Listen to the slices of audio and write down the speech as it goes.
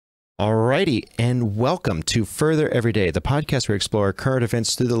Alrighty, and welcome to Further Every Day, the podcast where we explore current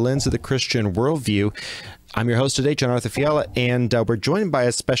events through the lens of the Christian worldview. I'm your host today, John Arthur Fiala, and we're joined by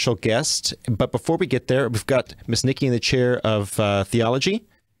a special guest. But before we get there, we've got Miss Nikki in the chair of theology.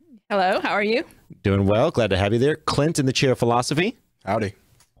 Hello, how are you? Doing well, glad to have you there. Clint in the chair of philosophy. Howdy.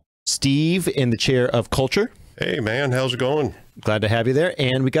 Steve in the chair of culture. Hey man, how's it going? Glad to have you there.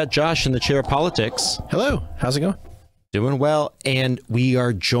 And we got Josh in the chair of politics. Hello, how's it going? Doing well, and we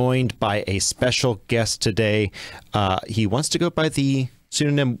are joined by a special guest today. He wants to go by the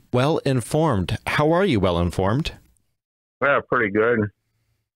pseudonym Well Informed. How are you, Well Informed? Yeah, pretty good.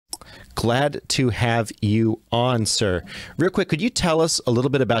 Glad to have you on, sir. Real quick, could you tell us a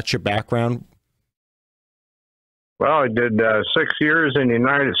little bit about your background? Well, I did 6 years in the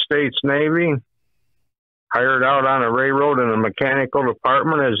United States Navy, hired out on a railroad in the mechanical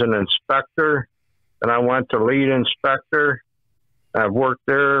department as an inspector. And I went to lead inspector. I've worked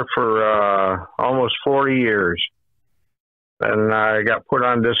there for almost 40 years. And I got put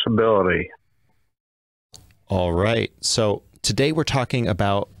on disability. All right. So today we're talking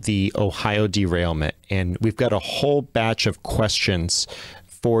about the Ohio derailment. And we've got a whole batch of questions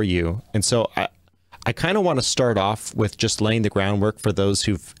for you. And so I kind of want to start off with just laying the groundwork for those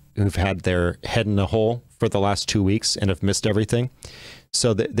who've had their head in a hole for the last 2 weeks and have missed everything.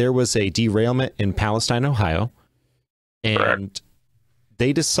 So there was a derailment in Palestine, Ohio, and Correct.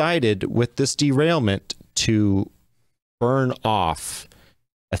 They decided with this derailment to burn off,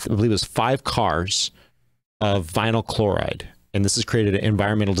 I believe it was 5 cars of vinyl chloride, and this has created an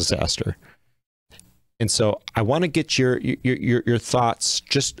environmental disaster. And so I want to get your thoughts,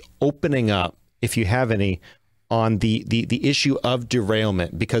 just opening up, if you have any, on the issue of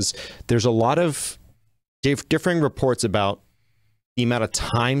derailment, because there's a lot of differing reports about the amount of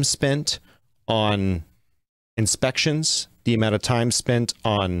time spent on inspections, the amount of time spent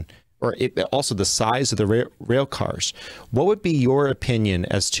on, also the size of the rail cars. What would be your opinion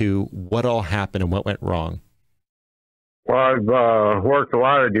as to what all happened and what went wrong? Well, I've worked a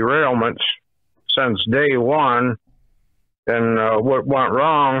lot of derailments since day one. And what went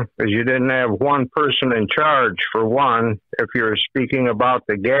wrong is you didn't have one person in charge, for one. If you're speaking about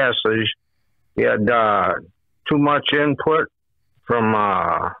the gases, you had too much input from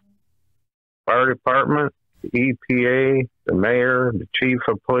fire department, the EPA, the mayor, the chief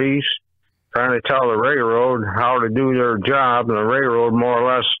of police, trying to tell the railroad how to do their job, and the railroad more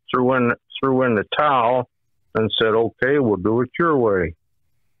or less threw in the towel and said, "Okay, we'll do it your way."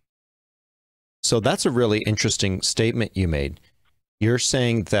 So that's a really interesting statement you made. You're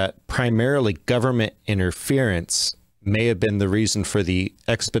saying that primarily government interference may have been the reason for the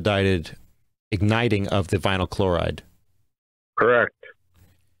expedited igniting of the vinyl chloride. Correct.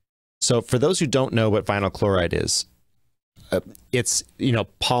 So for those who don't know what vinyl chloride is, it's,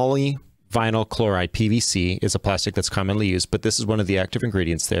 polyvinyl chloride, PVC, is a plastic that's commonly used, but this is one of the active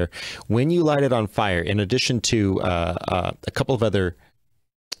ingredients there. When you light it on fire, in addition to a couple of other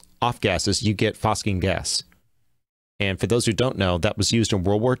off gases, you get Phosgene gas. And for those who don't know, that was used in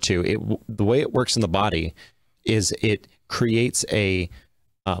World War II. The way it works in the body is it creates a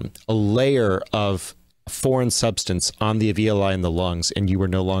layer of foreign substance on the alveoli in the lungs, and you are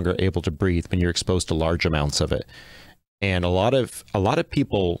no longer able to breathe when you're exposed to large amounts of it. And a lot of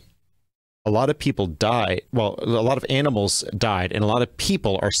people die. Well, a lot of animals died, and a lot of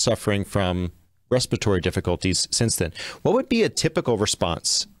people are suffering from respiratory difficulties since then. What would be a typical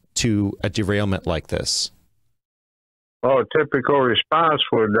response to a derailment like this? Well, a typical response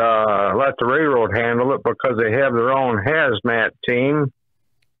would let the railroad handle it, because they have their own hazmat team,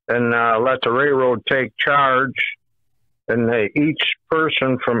 and let the railroad take charge. And each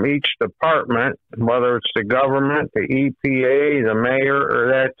person from each department, whether it's the government, the EPA, the mayor, or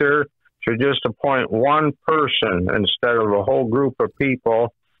that there, should just appoint one person instead of a whole group of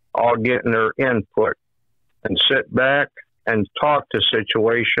people all getting their input, and sit back and talk the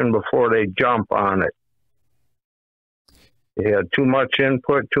situation before they jump on it. They had too much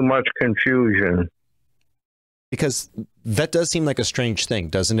input, too much confusion. Because that does seem like a strange thing,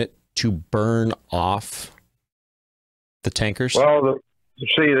 doesn't it, to burn off the tankers? Well,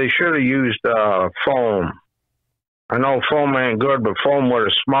 see, they should have used foam. I know foam ain't good, but foam would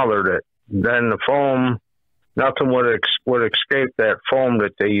have smothered it. Then the foam, nothing would escape that foam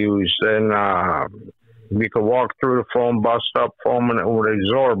that they used. And you could walk through the foam, bust up foam, and it would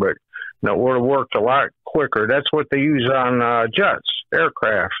absorb it. And it would have worked a lot quicker. That's what they use on jets,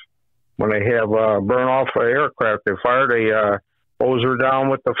 aircraft. When they have burn off an aircraft, they hose her down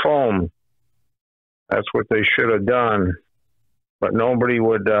with the foam. That's what they should have done. But nobody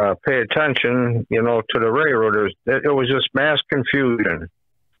would pay attention, to the railroaders. It was just mass confusion.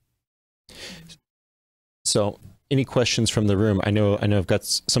 So, any questions from the room? I know I've got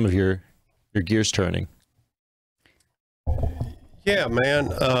some of your gears turning. Yeah, man.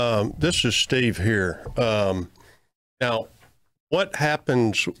 This is Steve here. Now, what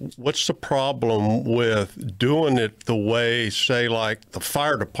happens, what's the problem with doing it the way, say, like the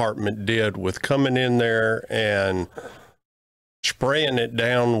fire department did with coming in there and spraying it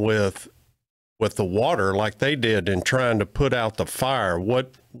down with the water like they did and trying to put out the fire?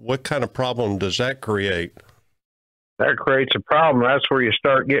 What kind of problem does that create? That creates a problem. That's where you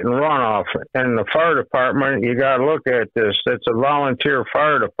start getting runoff. And the fire department, you got to look at this. It's a volunteer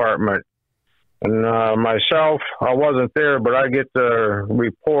fire department. And myself, I wasn't there, but I get the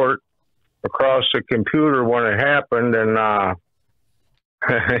report across the computer when it happened, and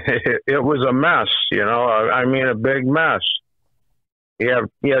it was a mess, you know. I mean, a big mess. You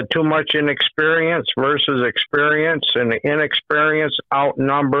had too much inexperience versus experience, and the inexperience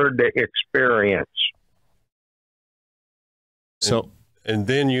outnumbered the experience. So, and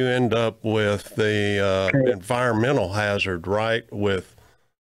then you end up with the environmental hazard, right? With,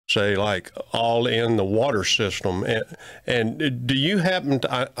 say, like all in the water system. And do you happen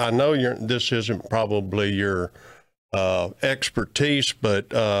to, I know this isn't probably your expertise,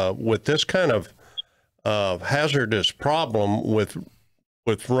 but with this kind of hazardous problem with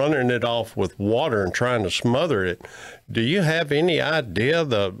running it off with water and trying to smother it, do you have any idea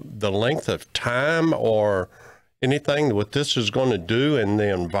the length of time or anything what this is going to do in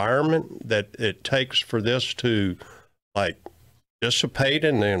the environment that it takes for this to, like, dissipate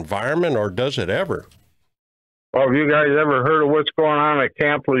in the environment, or does it ever? Well, have you guys ever heard of what's going on at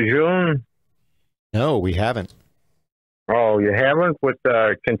Camp Lejeune? no, we haven't. Oh, you haven't? With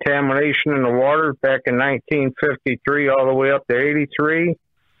contamination in the water back in 1953 all the way up to 83?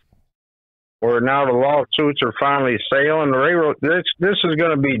 Where now the lawsuits are finally sailing. The railroad, this is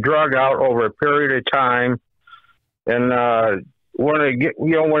going to be drug out over a period of time. And when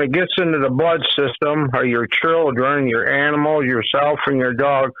it gets into the blood system of your children, your animals, yourself, and your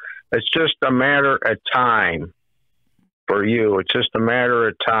dog, it's just a matter of time for you. It's just a matter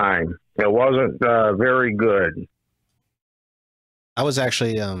of time. It wasn't very good. I was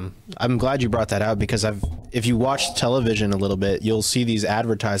actually, I'm glad you brought that out, because if you watch television a little bit, you'll see these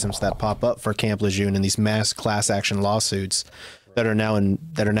advertisements that pop up for Camp Lejeune and these mass class action lawsuits that are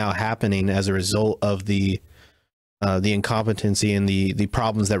now happening as a result of the incompetency and the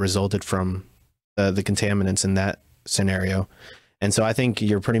problems that resulted from the contaminants in that scenario. And so I think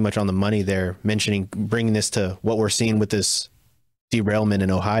you're pretty much on the money there, bringing this to what we're seeing with this derailment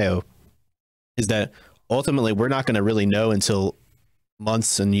in Ohio, is that ultimately we're not going to really know until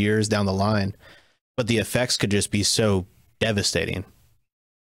months and years down the line, but the effects could just be so devastating.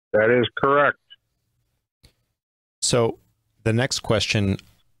 That is correct. So the next question,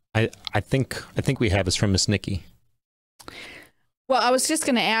 I think we have is from Miss Nikki. Well, I was just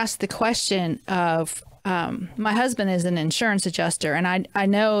going to ask the question of, my husband is an insurance adjuster, and I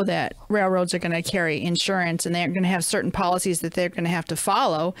know that railroads are going to carry insurance, and they're going to have certain policies that they're going to have to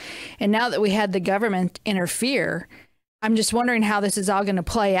follow. And now that we had the government interfere, I'm just wondering how this is all going to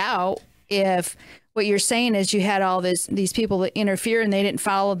play out. If what you're saying is you had all these people that interfere and they didn't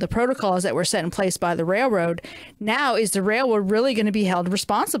follow the protocols that were set in place by the railroad, now is the railroad really going to be held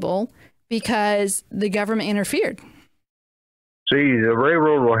responsible because the government interfered? See, the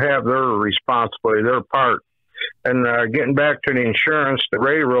railroad will have their responsibility, their part. And getting back to the insurance, the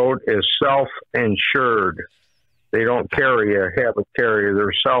railroad is self-insured. They don't have a carrier.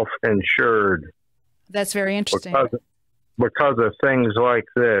 They're self-insured. That's very interesting. Because of things like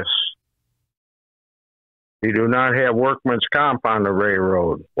this. You do not have workman's comp on the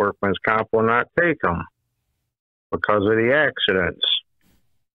railroad. Workman's comp will not take them because of the accidents.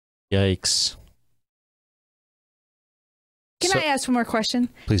 Yikes. Can I ask one more question?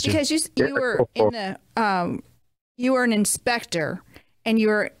 Please do. Because you were in the you were an inspector, and you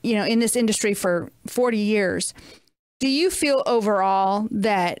were in this industry for 40 years. Do you feel overall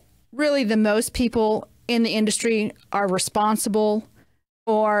that really the most people in the industry are responsible,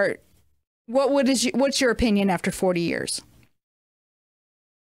 or what's your opinion after 40 years?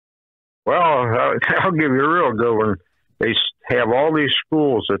 Well, I'll give you a real good one. They have all these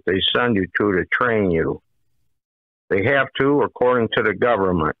schools that they send you to train you. They have to, according to the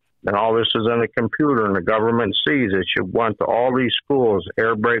government. And all this is in a computer, and the government sees it. You went to all these schools: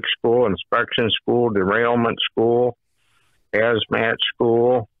 air brake school, inspection school, derailment school, hazmat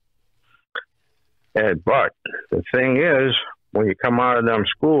school. But the thing is, when you come out of them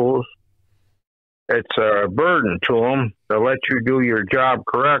schools, it's a burden to them to let you do your job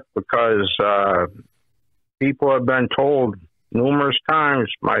correct, because people have been told numerous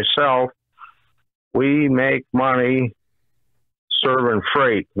times, myself, We make money serving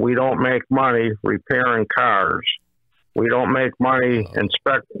freight. We don't make money repairing cars. We don't make money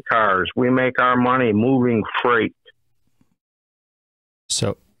inspecting cars. We make our money moving freight.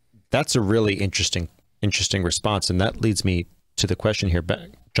 So that's a really interesting response. And that leads me to the question here.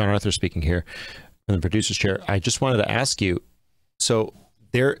 John Arthur speaking here from the producer's chair. I just wanted to ask you, so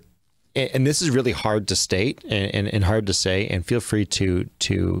there, and this is really hard to state and hard to say, and feel free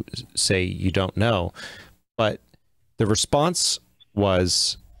to say you don't know, but the response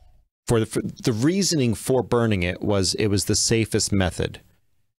was, for the reasoning for burning it was the safest method.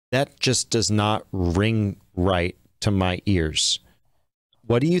 That just does not ring right to my ears.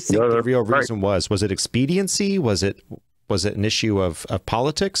 What do you think the real reason was? Was it expediency? Was it an issue of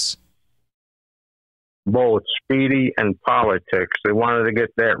politics? Both speedy and politics. They wanted to get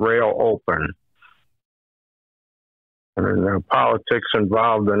that rail open. And there politics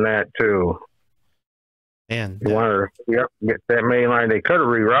involved in that too. Man, they wanted to get that main line. They could have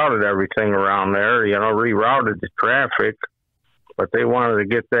rerouted everything around there, rerouted the traffic, but they wanted to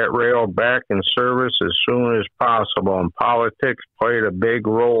get that rail back in service as soon as possible, and politics played a big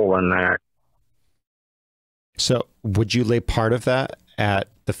role in that. So would you lay part of that at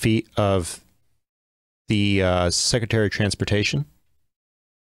the feet of the Secretary of Transportation?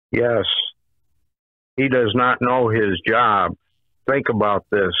 Yes. He does not know his job. Think about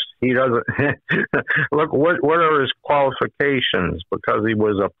this. He doesn't look. What are his qualifications? Because he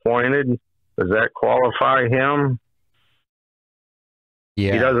was appointed, does that qualify him?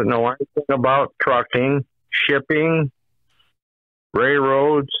 Yeah. He doesn't know anything about trucking, shipping,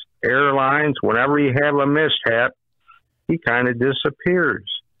 railroads, airlines. Whenever you have a mishap, he kind of disappears,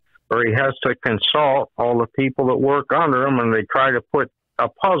 or he has to consult all the people that work under him, and they try to put a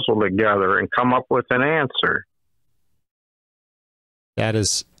puzzle together and come up with an answer. That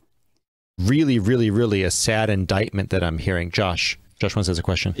is really, really, really a sad indictment that I'm hearing. Josh wants to ask a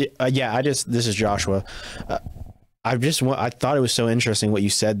question. Yeah, this is Joshua. I thought it was so interesting what you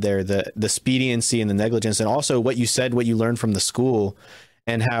said there, the expediency and the negligence, and also what you said, what you learned from the school,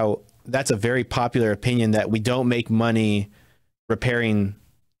 and how that's a very popular opinion that we don't make money repairing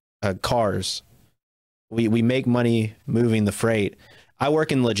cars. We make money moving the freight. I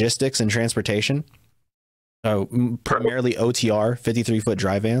work in logistics and transportation. Primarily OTR, 53-foot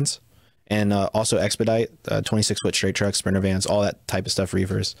dry vans, and also expedite, 26-foot straight trucks, sprinter vans, all that type of stuff,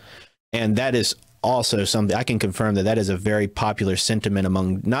 reefers. And that is also something I can confirm that is a very popular sentiment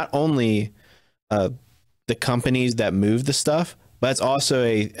among not only the companies that move the stuff, but it's also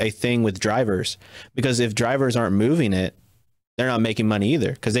a thing with drivers, because if drivers aren't moving it, they're not making money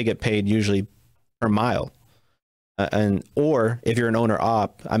either, because they get paid usually per mile. Or if you're an owner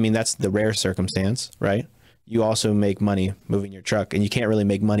op, I mean, that's the rare circumstance, right? You also make money moving your truck, and you can't really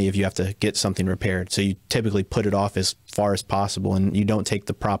make money if you have to get something repaired. So you typically put it off as far as possible, and you don't take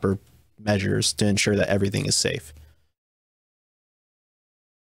the proper measures to ensure that everything is safe.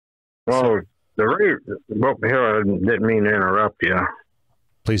 Well, here, I didn't mean to interrupt you.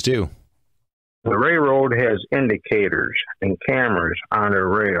 Please do. The railroad has indicators and cameras on their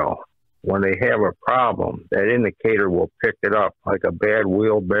rail. When they have a problem, that indicator will pick it up, like a bad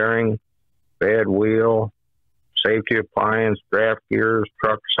wheel bearing, bad wheel, safety appliance, draft gears,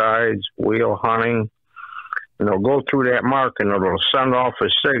 truck sides, wheel hunting, and they'll go through that mark and it'll send off a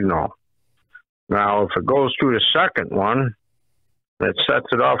signal. Now, if it goes through the second one, and it sets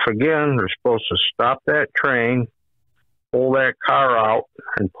it off again, they're supposed to stop that train, pull that car out,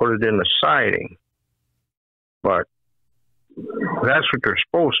 and put it in the siding. But that's what they're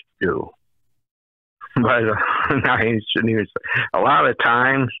supposed to do. But a lot of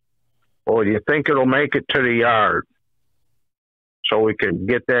times, well, you think it'll make it to the yard so we can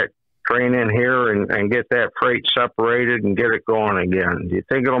get that train in here and get that freight separated and get it going again? Do you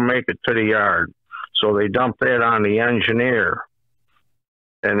think it'll make it to the yard? So they dump that on the engineer.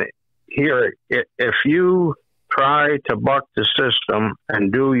 And here, if you try to buck the system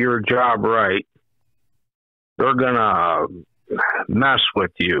and do your job right, they're going to mess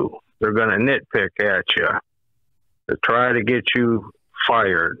with you. They're going to nitpick at you to try to get you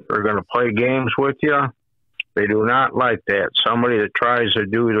fired. They're going to play games with you. They do not like that. Somebody that tries to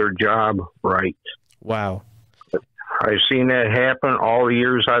do their job right. Wow. I've seen that happen all the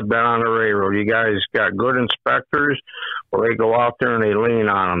years I've been on the railroad. You guys got good inspectors, well, they go out there and they lean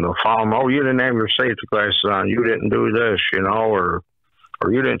on them. They'll follow them. Oh, you didn't have your safety glasses on. You didn't do this, or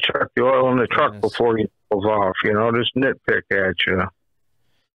you didn't check the oil in the truck before you drove off. Just nitpick at you.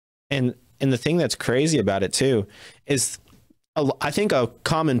 And the thing that's crazy about it too is, I think a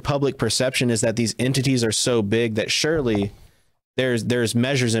common public perception is that these entities are so big that surely there's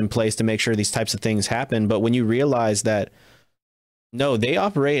measures in place to make sure these types of things happen. But when you realize that, no, they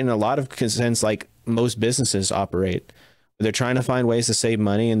operate in a lot of sense like most businesses operate. They're trying to find ways to save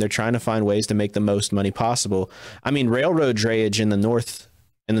money, and they're trying to find ways to make the most money possible. I mean, railroad drayage in the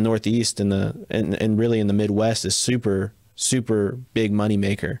Northeast, and really in the Midwest is super big money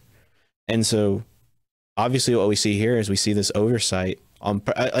maker. And so obviously what we see here is we see this oversight on,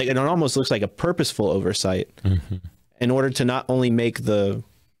 and it almost looks like a purposeful oversight in order to not only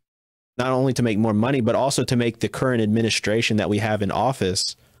to make more money, but also to make the current administration that we have in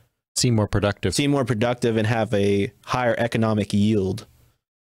office seem more productive and have a higher economic yield.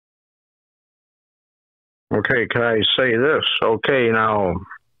 Okay, can I say this? Okay, now,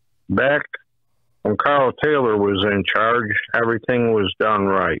 back when Carl Taylor was in charge, everything was done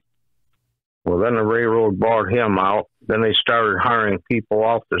right. Well, then the railroad bought him out. Then they started hiring people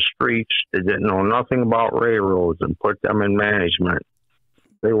off the streets that didn't know nothing about railroads and put them in management.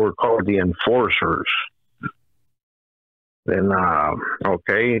 They were called the enforcers. Then,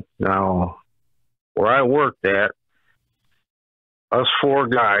 okay, now, where I worked at, us 4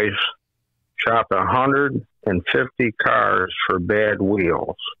 guys chopped 150 cars for bad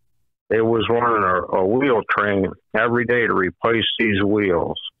wheels. They was running a wheel train every day to replace these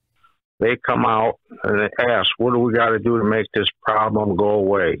wheels. They come out and they ask, what do we got to do to make this problem go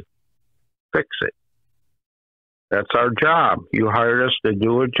away? Fix it. That's our job. You hired us to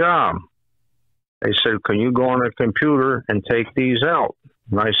do a job. They said, can you go on a computer and take these out?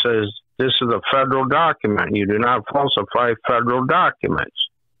 And I says, this is a federal document. You do not falsify federal documents.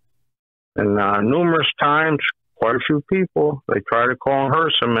 And numerous times, quite a few people, they try to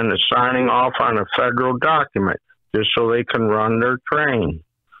coerce them into signing off on a federal document just so they can run their train.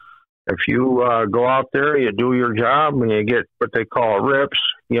 If you go out there, you do your job, and you get what they call rips,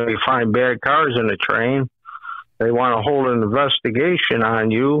 you find bad cars in the train, they want to hold an investigation on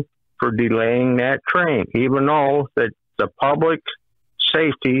you for delaying that train, even though that the public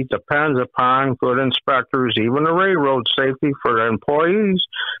safety depends upon good inspectors. Even the railroad safety for the employees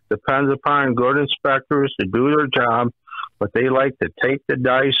depends upon good inspectors to do their job, but they like to take the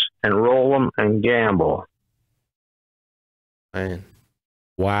dice and roll them and gamble. Man.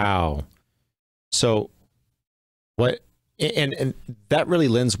 Wow. So what, and that really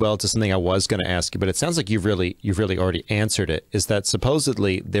lends well to something I was going to ask you, but it sounds like you've really already answered it, is that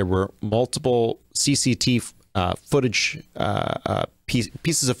supposedly there were multiple CCTV footage,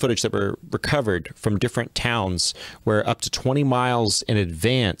 pieces of footage that were recovered from different towns where up to 20 miles in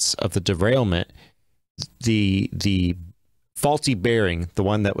advance of the derailment, the faulty bearing, the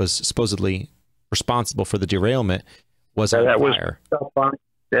one that was supposedly responsible for the derailment, was on fire.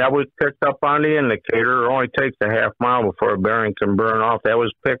 That was picked up on the indicator. It only takes a half mile before a bearing can burn off. That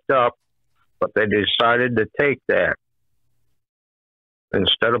was picked up, but they decided to take that.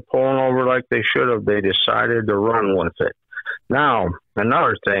 Instead of pulling over like they should have, they decided to run with it. Now,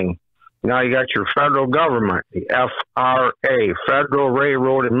 another thing, now you got your federal government, the FRA, Federal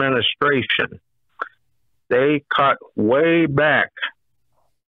Railroad Administration. They cut way back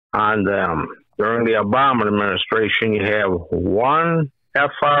on them. During the Obama administration, you have one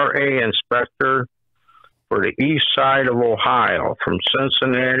FRA inspector for the east side of Ohio, from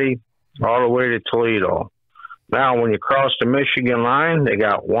Cincinnati all the way to Toledo. Now, when you cross the Michigan line, they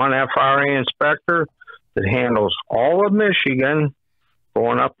got one FRA inspector that handles all of Michigan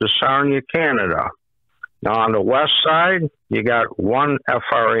going up to Sarnia, Canada. Now, on the west side, you got one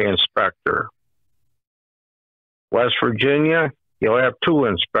FRA inspector. West Virginia, you'll have 2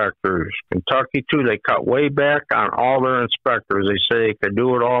 inspectors. Kentucky, too, they cut way back on all their inspectors. They say they could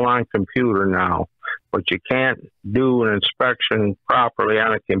do it all on computer now, but you can't do an inspection properly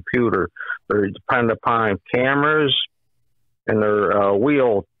on a computer. They depend upon cameras and their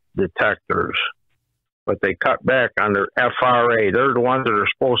wheel detectors, but they cut back on their FRA. They're the ones that are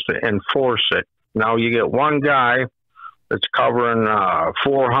supposed to enforce it. Now, you get one guy that's covering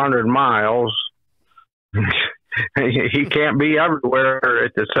 400 miles. He can't be everywhere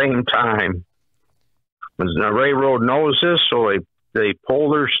at the same time. The railroad knows this, so they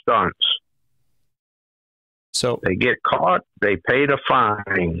pull their stunts. So they get caught, they pay the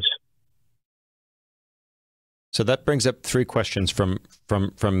fines. So that brings up 3 questions from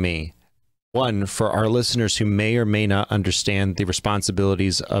me. One, for our listeners who may or may not understand the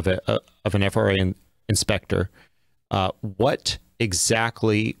responsibilities of an FRA inspector, what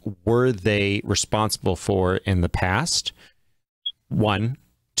exactly were they responsible for in the past? 1.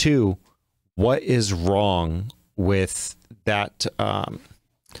 2, what is wrong with that,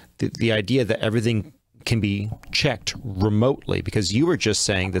 the idea that everything can be checked remotely, because you were just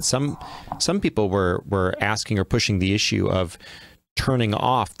saying that some people were asking or pushing the issue of turning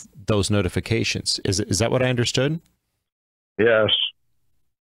off those notifications. Is that what I understood? Yes.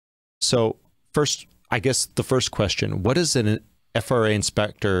 So first, I guess the first question, what does an FRA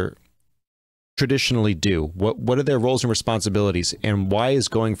inspector traditionally do? What are their roles and responsibilities, and why is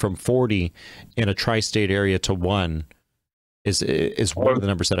going from 40 in a tri-state area to 1 is one of the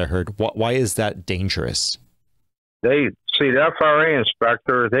numbers that I heard? Why is that dangerous? The FRA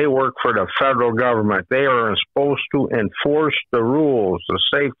inspector, they work for the federal government. They are supposed to enforce the rules, the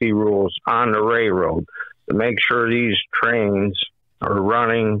safety rules on the railroad, to make sure these trains are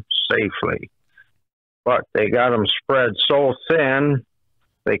running safely. But they got them spread so thin,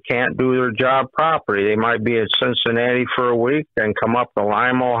 they can't do their job properly. They might be at Cincinnati for a week, then come up to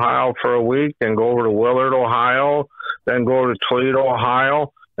Lima, Ohio for a week, then go over to Willard, Ohio, then go to Toledo,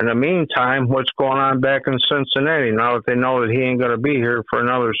 Ohio. In the meantime, what's going on back in Cincinnati now that they know that he ain't going to be here for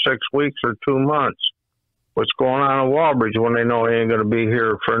another 6 weeks or 2 months? What's going on in Walbridge when they know he ain't going to be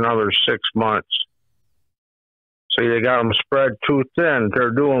here for another 6 months? See, they got them spread too thin.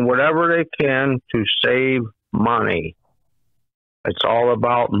 They're doing whatever they can to save money. It's all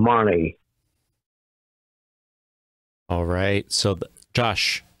about money. All right. So,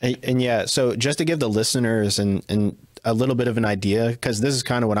 Josh. And yeah, so just to give the listeners and a little bit of an idea, because this is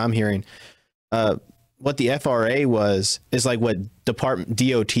kind of what I'm hearing, what the FRA is like what Department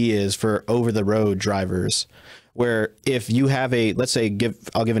DOT is for over the road drivers, where if you have a, let's say,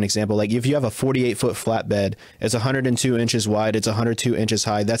 I'll give an example, like if you have a 48-foot flatbed, it's 102 inches wide, it's 102 inches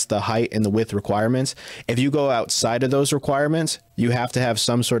high, that's the height and the width requirements. If you go outside of those requirements, you have to have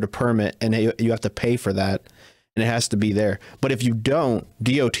some sort of permit, and you have to pay for that, and it has to be there. But if you don't,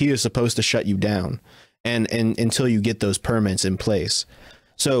 DOT is supposed to shut you down and until you get those permits in place.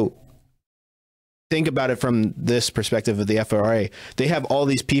 So think about it from this perspective of the FRA. They have all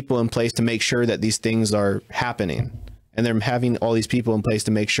these people in place to make sure that these things are happening. And they're having all these people in place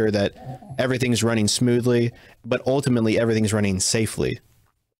to make sure that everything's running smoothly, but ultimately everything's running safely.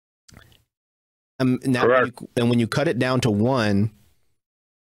 Now, when you cut it down to 1,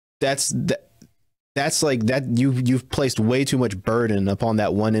 that's like that you've placed way too much burden upon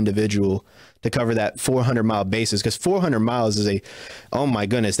that one individual to cover that 400-mile basis, because 400 miles is oh my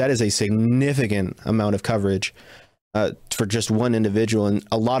goodness, that is a significant amount of coverage for just one individual, and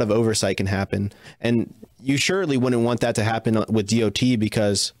a lot of oversight can happen. And you surely wouldn't want that to happen with DOT,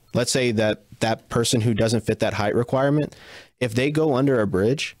 because let's say that person who doesn't fit that height requirement, if they go under a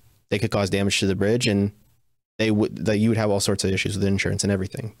bridge, they could cause damage to the bridge, and you would have all sorts of issues with insurance and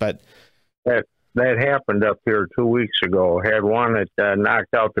everything. But that happened up here 2 weeks ago. Had one that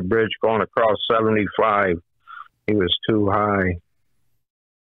knocked out the bridge going across 75. He was too high.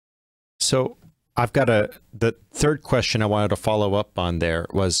 So I've got the third question I wanted to follow up on there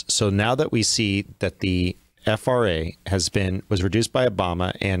was, so now that we see that the FRA was reduced by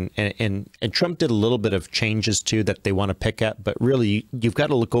Obama, and Trump did a little bit of changes too that they want to pick at, but really you've got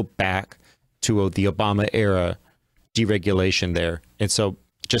to go back to the Obama era deregulation there. And so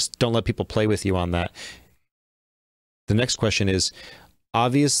just don't let people play with you on that. The next question is,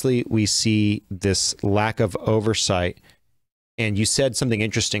 obviously we see this lack of oversight, and you said something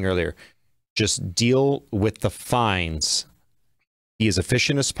interesting earlier. Just deal with the fines. Be as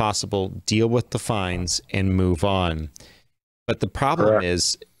efficient as possible, deal with the fines, and move on. But the problem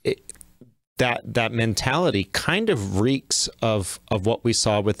is that mentality kind of reeks of what we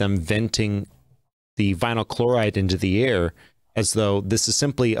saw with them venting the vinyl chloride into the air, as though this is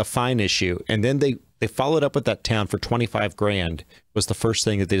simply a fine issue. And then they followed up with that town for 25 grand was the first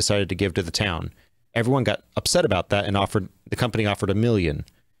thing that they decided to give to the town. Everyone got upset about that, and the company offered $1 million.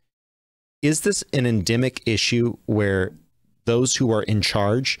 Is this an endemic issue where those who are in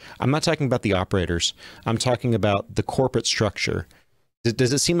charge, I'm not talking about the operators, I'm talking about the corporate structure.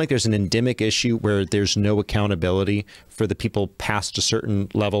 Does it seem like there's an endemic issue where there's no accountability for the people past a certain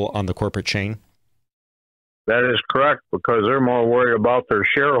level on the corporate chain? That is correct, because they're more worried about their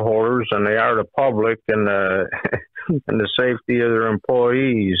shareholders than they are the public and the and the safety of their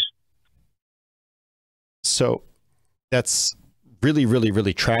employees. So that's really, really,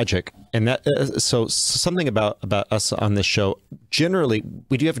 really tragic. And that so something about us on this show, generally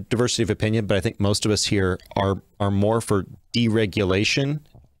we do have a diversity of opinion, but I think most of us here are more for deregulation,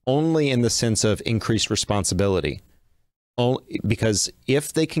 only in the sense of increased responsibility. Only because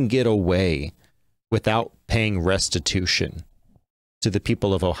if they can get away without paying restitution to the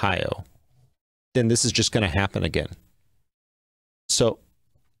people of Ohio, then this is just going to happen again. So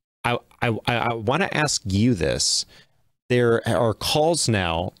I want to ask you this. there are calls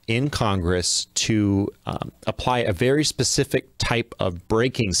now in Congress to apply a very specific type of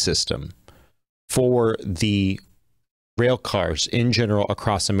braking system for the rail cars in general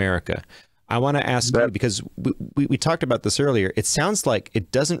across America. I want to ask you, because we talked about this earlier, it sounds like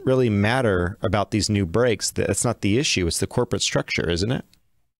it doesn't really matter about these new brakes. That's not the issue. It's the corporate structure, isn't it?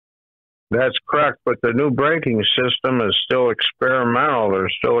 That's correct, but the new braking system is still experimental. They're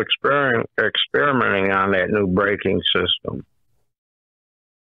still experimenting on that new braking system.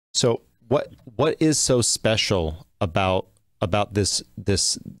 So what is so special about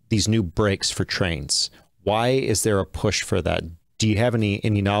these new brakes for trains? Why is there a push for that? Do you have any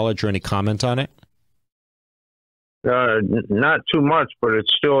knowledge or any comment on it? Not too much, but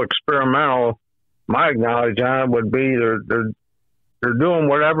it's still experimental. My knowledge on it would be they're doing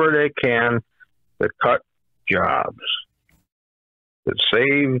whatever they can to cut jobs, to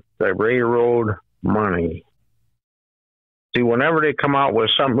save the railroad money. See, whenever they come out with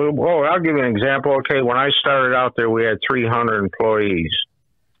something, I'll give you an example. Okay, when I started out there, we had 300 employees.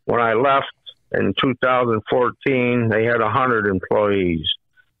 When I left in 2014, they had 100 employees.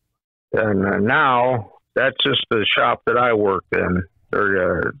 And now, that's just the shop that I worked in,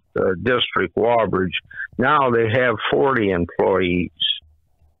 or the district, Wallbridge. Now they have 40 employees.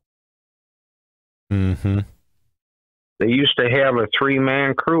 Mm-hmm. They used to have a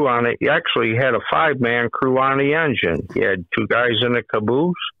 3-man crew on it. You actually had a 5-man crew on the engine. You had 2 guys in the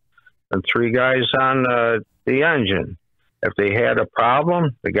caboose and 3 guys on the engine. If they had a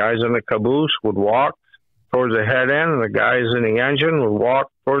problem, the guys in the caboose would walk towards the head end, and the guys in the engine would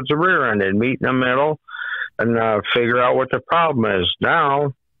walk towards the rear end. They'd meet in the middle and figure out what the problem is.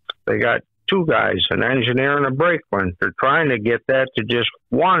 Now, they got 2 guys, an engineer and a brakeman. They're trying to get that to just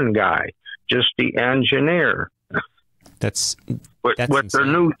 1 guy, just the engineer. That's with their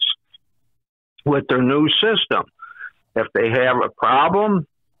new system. If they have a problem,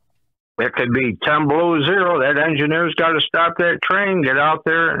 it could be 10 below zero. That engineer's got to stop that train, get out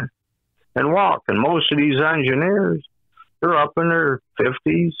there and walk. And most of these engineers, they're up in their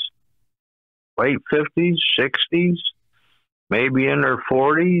 50s, late 50s, 60s, maybe in their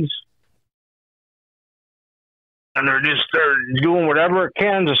 40s. And they're doing whatever it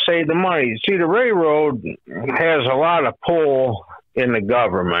can to save the money. See, the railroad has a lot of pull in the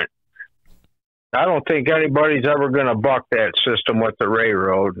government. I don't think anybody's ever going to buck that system with the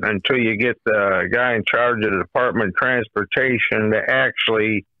railroad until you get the guy in charge of the Department of Transportation to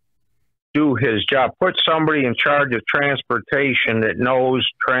actually do his job. Put somebody in charge of transportation that knows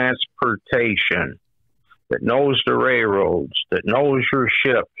transportation, that knows the railroads, that knows your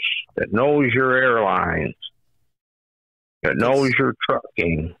ships, that knows your airlines, that knows your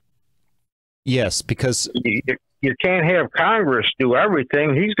trucking. Yes, because you can't have Congress do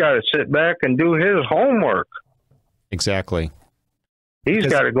everything. He's got to sit back and do his homework. Exactly. He's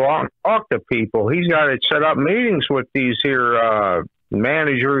got to go out and talk to people. He's got to set up meetings with these here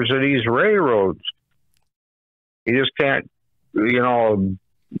managers of these railroads. He just can't,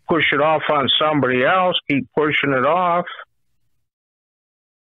 push it off on somebody else, keep pushing it off.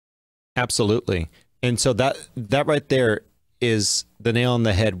 Absolutely. And so that right there is the nail on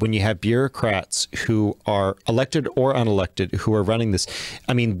the head when you have bureaucrats who are elected or unelected who are running this.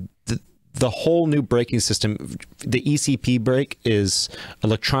 I mean, the whole new braking system, the ECP brake is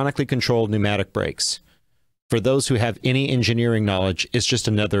electronically controlled pneumatic brakes. For those who have any engineering knowledge, it's just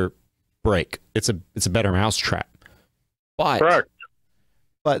another brake. It's a better mousetrap. But correct.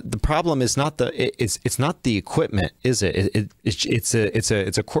 But the problem is not it's not the equipment, is it? It's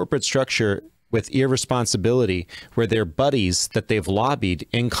a corporate structure with irresponsibility where their buddies that they've lobbied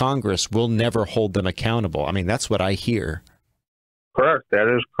in Congress will never hold them accountable. I mean, that's what I hear. Correct. That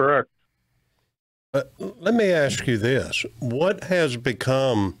is correct. Let me ask you this. What has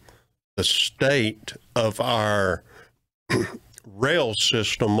become the state of our rail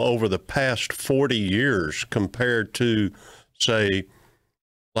system over the past 40 years compared to, say,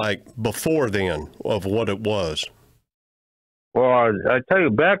 like before then of what it was? Well, I tell you,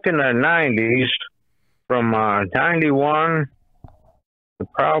 back in the 90s, from 91 to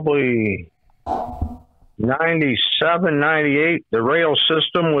probably 97, 98, the rail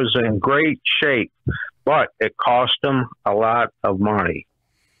system was in great shape, but it cost them a lot of money.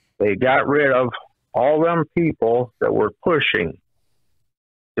 They got rid of all them people that were pushing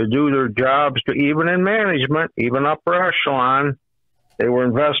to do their jobs, even in management, even upper echelon. They were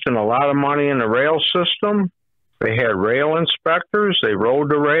investing a lot of money in the rail system. They had rail inspectors. They rode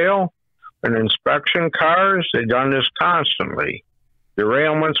the rail and inspection cars. They done this constantly.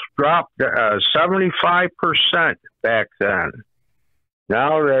 Derailments dropped 75% back then.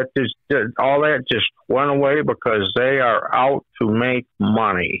 Now that all that just went away because they are out to make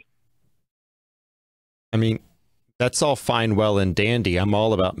money. I mean, that's all fine, well, and dandy. I'm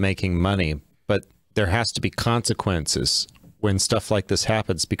all about making money, but there has to be consequences when stuff like this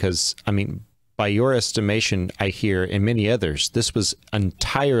happens because, I mean, by your estimation, I hear, and many others, this was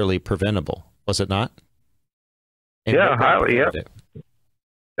entirely preventable, was it not? And yeah,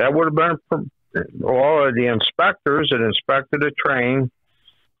 that would have been, well, the inspectors that inspected the train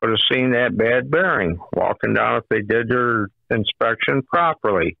would have seen that bad bearing walking down if they did their inspection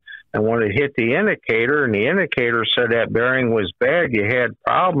properly. And when it hit the indicator and the indicator said that bearing was bad, you had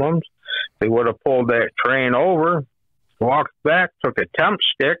problems, they would have pulled that train over, walked back, took a temp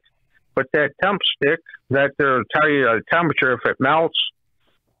stick, put that temp stick, that they'll tell you the temperature, if it melts,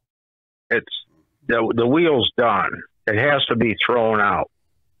 it's the wheel's done. It has to be thrown out.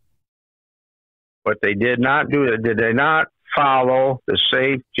 But they did not do that. Did they not follow the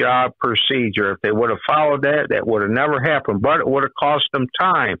safe job procedure? If they would have followed that, that would have never happened. But it would have cost them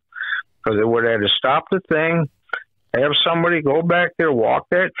time because they would have had to stop the thing, have somebody go back there, walk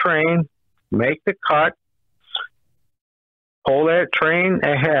that train, make the cut, pull that train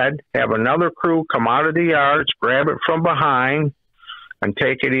ahead, have another crew come out of the yards, grab it from behind, and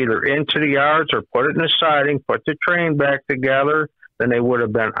take it either into the yards or put it in the siding, put the train back together. Then they would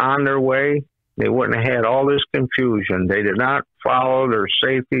have been on their way. They wouldn't have had all this confusion. They did not follow their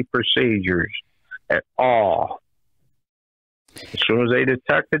safety procedures at all. As soon as they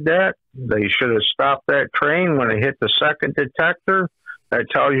detected that, they should have stopped that train when it hit the second detector. That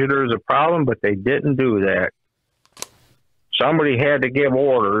tells you there's a problem, but they didn't do that. Somebody had to give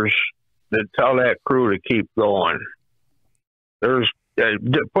orders to tell that crew to keep going. There's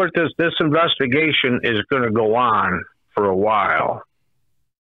this investigation is going to go on for a while.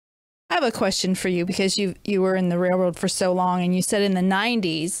 I have a question for you because you were in the railroad for so long, and you said in the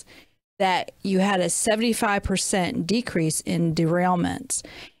 90s that you had a 75% decrease in derailments.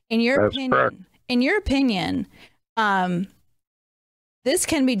 In your opinion, this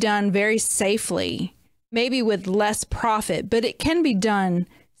can be done very safely, maybe with less profit, but it can be done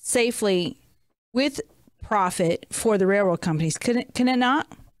safely with profit for the railroad companies. Can it not?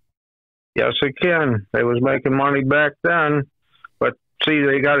 Yes, it can. They was making money back then, but see,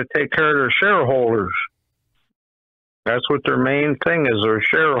 they got to take care of their shareholders. That's what their main thing is, their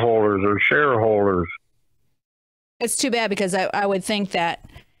shareholders. It's too bad because I would think that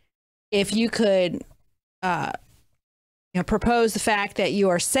if you could propose the fact that you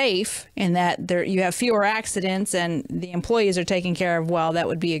are safe and that you have fewer accidents and the employees are taken care of well, that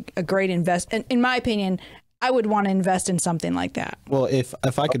would be a great investment. In my opinion, I would want to invest in something like that. Well, if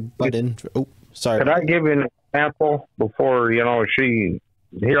I could butt in. Oh, sorry. Could I give you an example before, here, I'll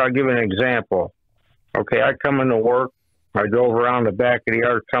give you an example. Okay, I come into work. I drove around the back of the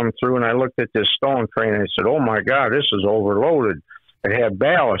yard, come through, and I looked at this stone train, and I said, oh, my God, this is overloaded. It had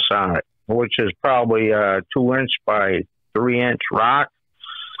ballast on it, which is probably 2-inch by 3-inch rock.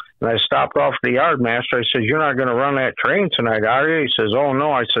 And I stopped off the yard master. I said, you're not going to run that train tonight, are you? He says, oh,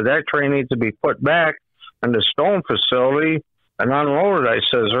 no. I said, that train needs to be put back in the stone facility and unloaded. I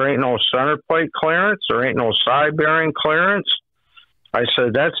says, there ain't no center plate clearance. There ain't no side bearing clearance. I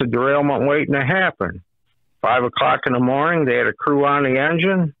said, that's a derailment waiting to happen. 5 o'clock in the morning, they had a crew on the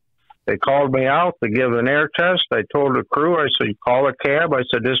engine. They called me out to give an air test. I told the crew, I said, call a cab. I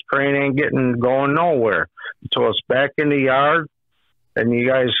said, this train ain't going nowhere until it's back in the yard and you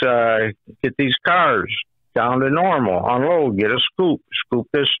guys get these cars down to normal, unload, get a scoop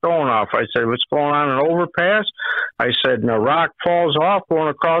this stone off. I said, what's going on an overpass? I said, and the rock falls off going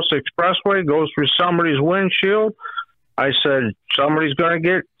across the expressway, goes through somebody's windshield. I said, someone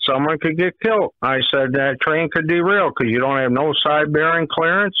could get killed. I said, that train could derail because you don't have no side bearing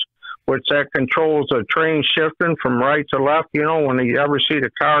clearance, which that controls the train shifting from right to left, when you ever see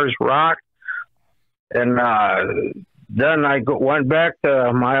the cars rock. And then I went back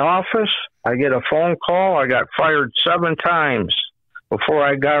to my office. I get a phone call. I got fired 7 times before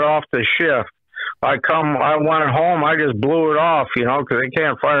I got off the shift. I went home. I just blew it off, because they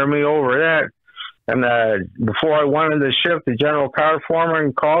can't fire me over that. And before I went into the shift, the general car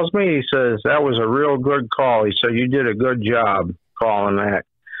foreman calls me. He says, that was a real good call. He said, you did a good job calling that.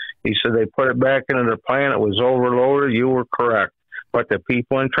 He said, they put it back into the plan. It was overloaded. You were correct. But the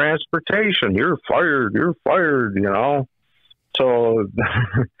people in transportation, you're fired. So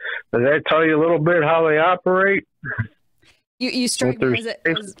does that tell you a little bit how they operate? You strike me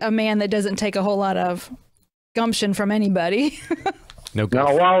as a man that doesn't take a whole lot of gumption from anybody. No,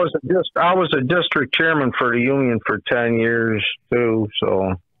 well, I was a district chairman for the union for 10 years too.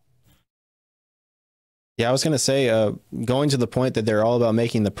 So Yeah, I was going to say, going to the point that they're all about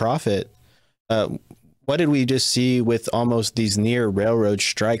making the profit. What did we just see with almost these near railroad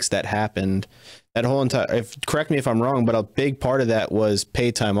strikes that happened? That whole entire, correct me if I'm wrong, but a big part of that was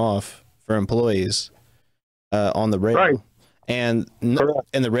paid time off for employees on the rail. Right. And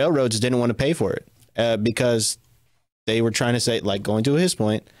the railroads didn't want to pay for it because they were trying to say, like going to his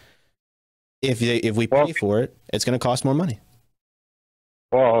point, if we pay for it, it's going to cost more money.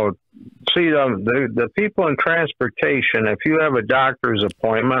 Well, see, the people in transportation, if you have a doctor's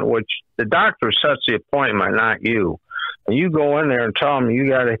appointment, which the doctor sets the appointment, not you, and you go in there and tell them you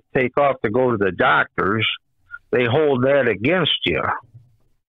got to take off to go to the doctor's, they hold that against you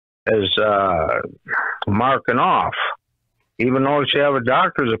as marking off. Even though you have a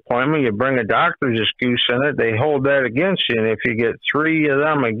doctor's appointment, you bring a doctor's excuse in it, they hold that against you. And if you get 3 of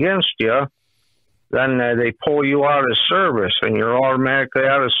them against you, then they pull you out of service, and you're automatically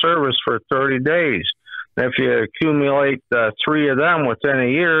out of service for 30 days. And if you accumulate 3 of them within a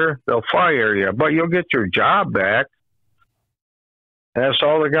year, they'll fire you. But you'll get your job back. And that's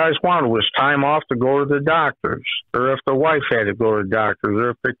all the guys wanted was time off to go to the doctors, or if the wife had to go to the doctors,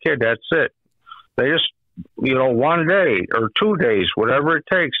 or if the kid, that's it. They just, 1 day or 2 days, whatever it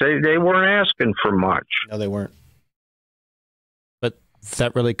takes. They weren't asking for much. No, they weren't.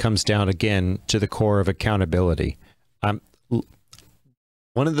 That really comes down again to the core of accountability.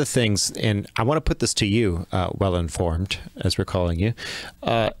 One of the things, and I want to put this to you, well-informed, as we're calling you,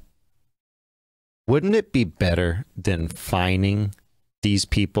 wouldn't it be better than fining these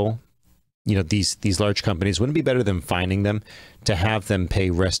people, these large companies, wouldn't it be better than fining them to have them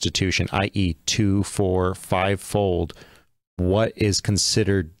pay restitution, i.e. 2, 4, 5-fold what is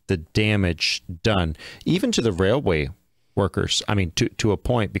considered the damage done, even to the railway workers? I mean, to a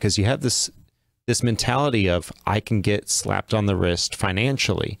point, because you have this mentality of, I can get slapped on the wrist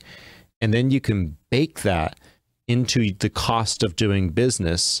financially, and then you can bake that into the cost of doing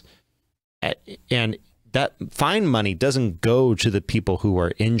business, and that fine money doesn't go to the people who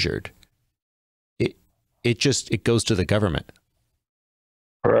are injured. It goes to the government.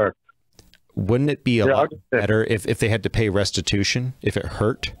 Correct. Wouldn't it be a lot better if they had to pay restitution if it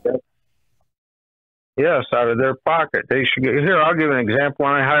hurt? Yes, out of their pocket. They should get here. I'll give an example.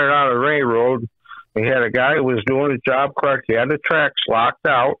 When I hired out a railroad, we had a guy who was doing his job correct. He had the tracks locked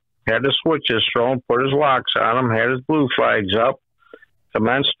out, had the switches thrown, put his locks on them, had his blue flags up,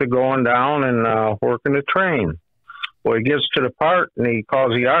 commenced to going down and working the train. Well, he gets to the part and he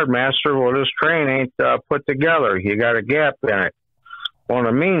calls the yard master. Well, this train ain't put together. You got a gap in it. Well, in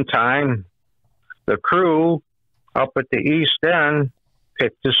the meantime, the crew up at the east end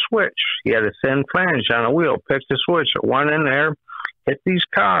picked the switch. He had a thin flange on a wheel, picked the switch. It went in there, hit these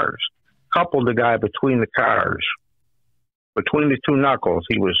cars, coupled the guy between the cars, between the 2 knuckles.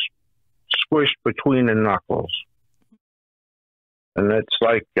 He was squished between the knuckles. And it's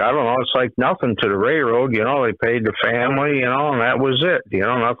like, I don't know, it's like nothing to the railroad. They paid the family, and that was it.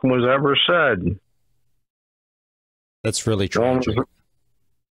 Nothing was ever said. That's really tragic.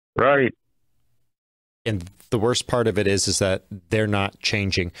 Right. And the worst part of it is that they're not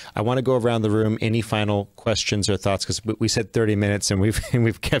changing. I want to go around the room. Any final questions or thoughts? Because we said 30 minutes and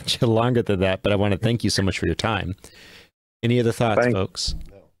we've kept you longer than that, but I want to thank you so much for your time. Any other thoughts, folks?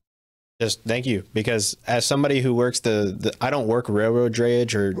 Just thank you, because as somebody who works I don't work railroad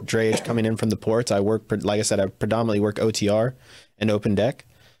drayage or drayage coming in from the ports. I work, like I said, I predominantly work OTR and open deck.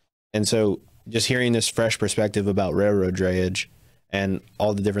 And so just hearing this fresh perspective about railroad drayage and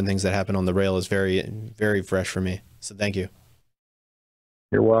all the different things that happen on the rail is very, very fresh for me. So thank you.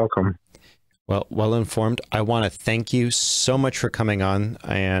 You're welcome. Well informed. I want to thank you so much for coming on,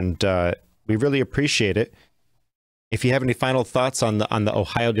 and we really appreciate it. If you have any final thoughts on the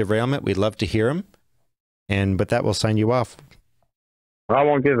Ohio derailment, we'd love to hear them. But that will sign you off. I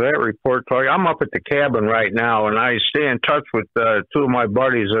won't give that report to you. I'm up at the cabin right now, and I stay in touch with 2 of my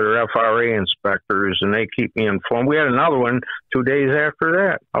buddies that are FRA inspectors, and they keep me informed. We had another one 2 days after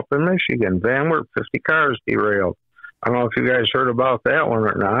that up in Michigan. Van Wert, 50 cars derailed. I don't know if you guys heard about that one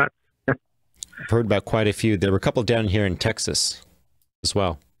or not. I've heard about quite a few. There were a couple down here in Texas as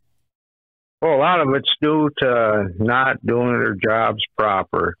well. Well, a lot of it's due to not doing their jobs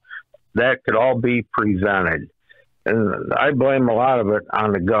proper. That could all be prevented. And I blame a lot of it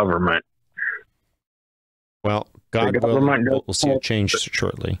on the government. Well, God willing, we'll see a change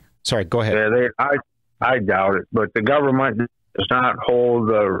shortly. Sorry, go ahead. Yeah, I doubt it, but the government does not hold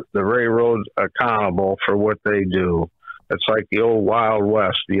the railroads accountable for what they do. It's like the old Wild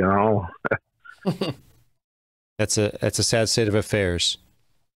West, That's a sad state of affairs.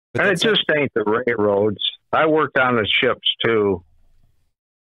 But and it just ain't the railroads. I worked on the ships too,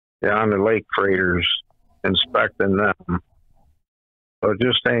 on the lake freighters. inspecting them. So it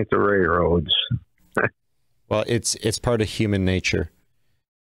just ain't the railroads. Well, it's part of human nature.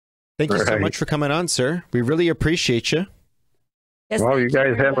 Thank you so Right. much for coming on, sir. We really appreciate you. Yes, Well, thank you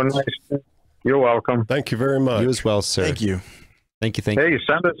guys very have a much. nice day. You're welcome. Thank you very much. You as well, sir. Thank you. Thank you. Thank you. Hey,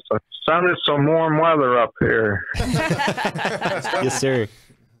 send us some warm weather up here. Yes, sir.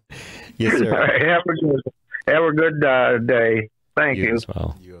 Yes, All sir. right, have a good day. Thank you. as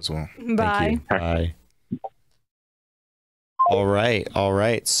well. You as well. Bye. Bye. All right. All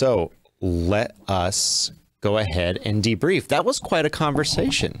right. So let us go ahead and debrief. That was quite a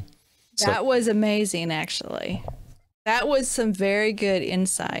conversation. That was amazing, actually. That was some very good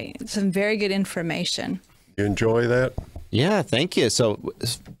insight, some very good information. You enjoy that? Yeah, thank you. So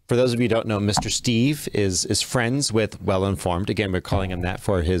for those of you who don't know, Mr. Steve is friends with Well Informed. Again, we're calling him that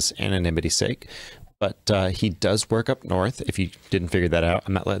for his anonymity's sake. But he does work up north. If you didn't figure that out,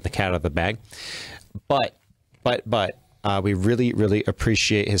 I'm not letting the cat out of the bag. But we really, really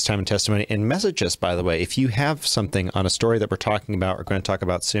appreciate his time and testimony. And message us, by the way, if you have something on a story that we're talking about or going to talk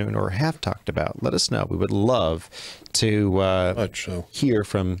about soon or have talked about, let us know. We would love to Much so. hear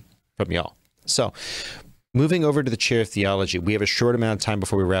from y'all. So moving over to the chair of theology, we have a short amount of time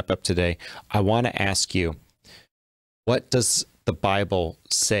before we wrap up today. I want to ask you, what does the Bible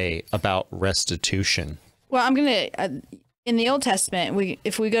say about restitution? Well, I'm going to, in the Old Testament,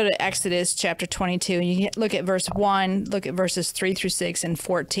 if we go to Exodus chapter 22, and you look at verse 1, look at verses 3 through 6 and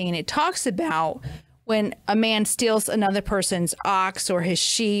 14, it talks about when a man steals another person's ox or his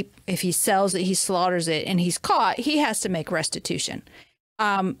sheep, if he sells it, he slaughters it, and he's caught, he has to make restitution.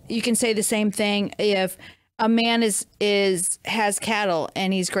 You can say the same thing if a man has cattle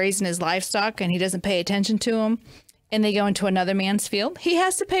and he's grazing his livestock and he doesn't pay attention to them, and they go into another man's field, he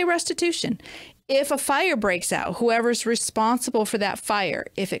has to pay restitution. If a fire breaks out, whoever's responsible for that fire,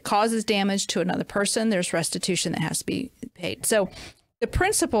 if it causes damage to another person, there's restitution that has to be paid. So the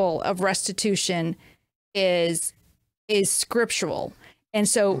principle of restitution is scriptural. And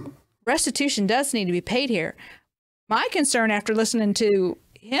so restitution does need to be paid here. My concern after listening to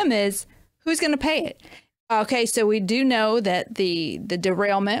him is who's going to pay it? Okay, so we do know that the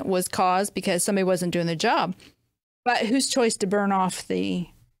derailment was caused because somebody wasn't doing their job. But whose choice to burn off the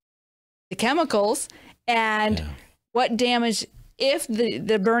chemicals, and what damage if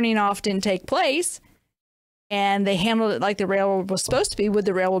the burning off didn't take place and they handled it like the railroad was supposed to be? Would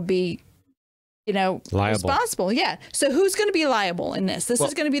the railroad be, liable? Responsible? Yeah. So who's going to be liable in this? This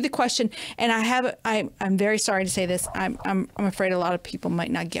is going to be the question. And I'm very sorry to say this. I'm afraid a lot of people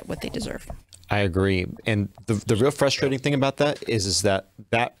might not get what they deserve. I agree. And the real frustrating thing about that is that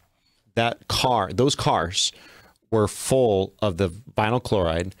those cars were full of the vinyl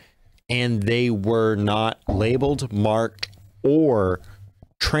chloride, and they were not labeled, marked, or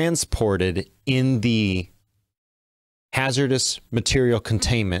transported in the hazardous material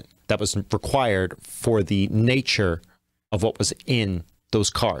containment that was required for the nature of what was in those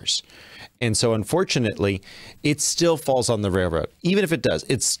cars. And so unfortunately, it still falls on the railroad. Even if it does,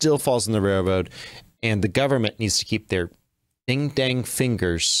 it still falls on the railroad, and the government needs to keep their ding-dang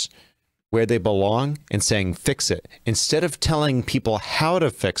fingers where they belong and saying, fix it. Instead of telling people how to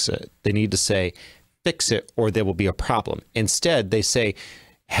fix it, they need to say, fix it or there will be a problem. Instead, they say,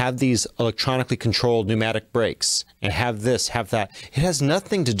 have these electronically controlled pneumatic brakes and have this, have that. It has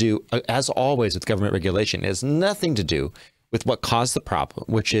nothing to do, as always with government regulation, it has nothing to do with what caused the problem,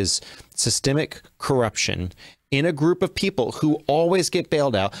 which is systemic corruption in a group of people who always get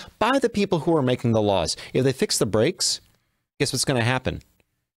bailed out by the people who are making the laws. If they fix the brakes, guess what's going to happen?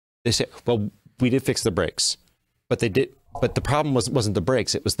 They say, well, we did fix the brakes, but the problem wasn't the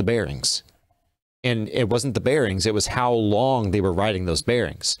brakes, it was the bearings. And it wasn't the bearings, it was how long they were riding those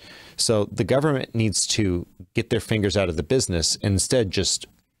bearings. So the government needs to get their fingers out of the business and instead just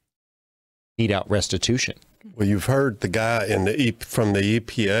mete out restitution. Well, you've heard the guy from the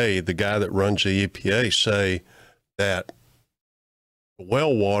EPA, the guy that runs the EPA, say that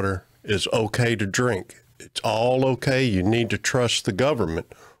well water is okay to drink. It's all okay. You need to trust the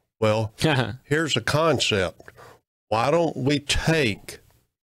government. Well, here's a concept. Why don't we take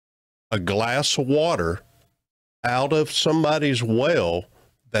a glass of water out of somebody's well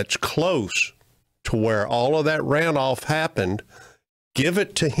that's close to where all of that runoff happened, give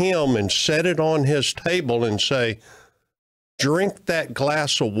it to him and set it on his table and say, drink that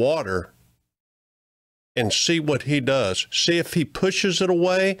glass of water and see what he does. See if he pushes it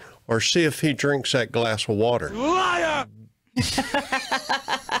away or see if he drinks that glass of water. Liar!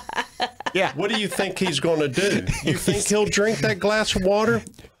 Yeah. What do you think he's going to do? You think he'll drink that glass of water?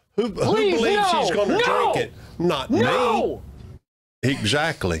 Who believes he's going to drink it? Not me.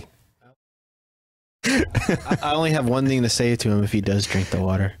 Exactly. I only have one thing to say to him if he does drink the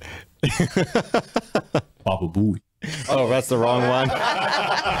water. Papa Booey. Oh, that's the wrong one.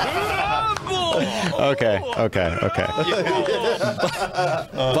 Okay.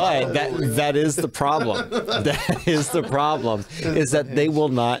 But that is the problem. That is the problem. Is that they will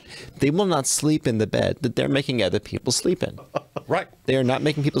not sleep in the bed that they're making other people sleep in. Right. They are not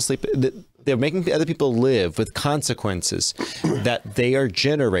making people sleep. They're making other people live with consequences that they are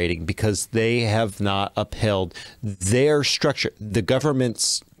generating because they have not upheld their structure. The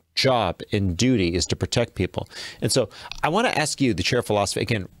government's job and duty is to protect people. And so I want to ask you, the chair of philosophy,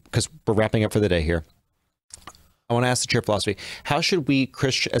 again, because we're wrapping up for the day here. I want to ask the chair of philosophy, how should we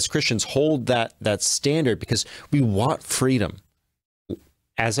as Christians hold that standard? Because we want freedom.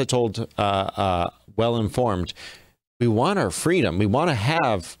 As I told well-informed, we want our freedom. We want to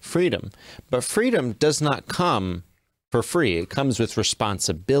have freedom. But freedom does not come for free. It comes with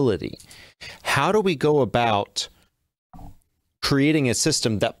responsibility. How do we go about creating a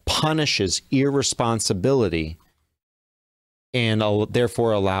system that punishes irresponsibility and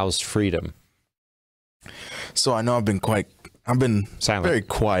therefore allows freedom? So I know I've been silent. Very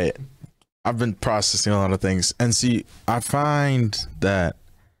quiet. I've been processing a lot of things. And see, I find that,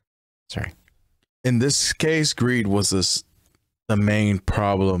 in this case, greed was the main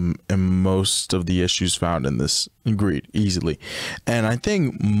problem in most of the issues found in this greed, easily. And I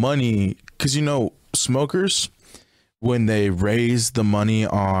think money, because, smokers, when they raised the money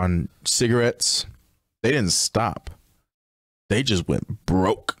on cigarettes, they didn't stop. They just went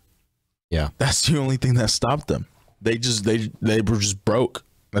broke. Yeah. That's the only thing that stopped them. They were just broke.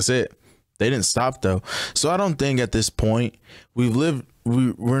 That's it. They didn't stop though. So I don't think at this point we're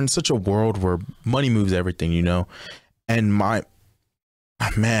in such a world where money moves everything, and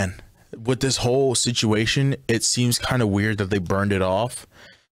man, with this whole situation, it seems kind of weird that they burned it off.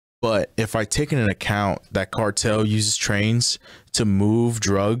 But if I take into account that cartel uses trains to move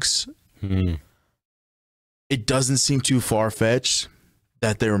drugs, it doesn't seem too far-fetched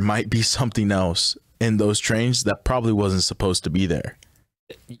that there might be something else in those trains that probably wasn't supposed to be there.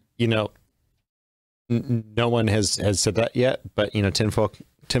 No one has said that yet, but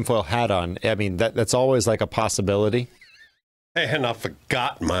tinfoil hat on. I mean, that's always like a possibility. And I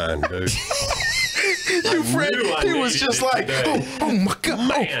forgot mine, dude. Fred, he was just like, oh my God.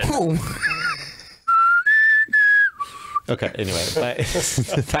 Man. Okay, anyway,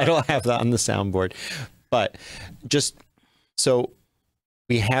 I don't have that on the soundboard. But just so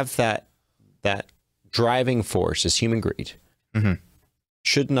we have that driving force is human greed. Mm-hmm.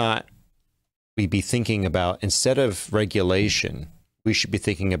 Should not we be thinking about, instead of regulation, we should be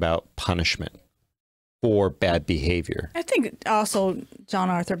thinking about punishment for bad behavior? I think also, John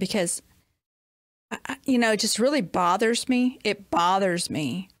Arthur, because, it just really bothers me. It bothers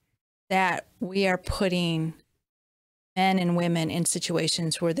me that we are putting men and women in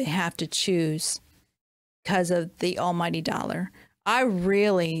situations where they have to choose because of the almighty dollar. I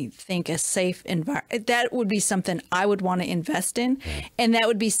really think a safe environment, that would be something I would want to invest in. And that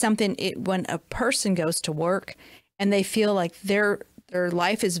would be something when a person goes to work and they feel like their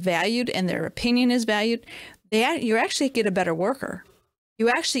life is valued and their opinion is valued, you actually get a better worker.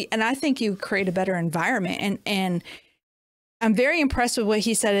 And I think you create a better environment. And I'm very impressed with what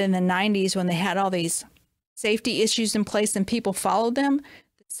he said in the 90s when they had all these safety issues in place and people followed them,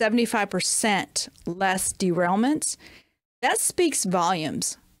 75% less derailments. That speaks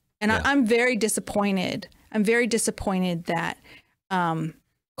volumes. And yeah. I'm very disappointed. I'm very disappointed that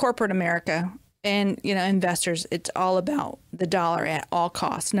corporate America and, investors, it's all about the dollar at all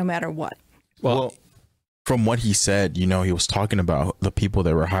costs, no matter what. Well, from what he said, he was talking about the people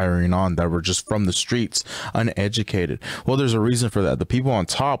that were hiring on that were just from the streets, uneducated. Well, there's a reason for that. The people on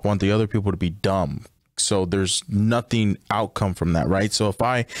top want the other people to be dumb. So there's nothing outcome from that, right? So if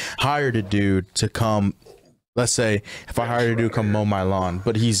I hired a dude to come, let's say if I hired a dude to come mow my lawn,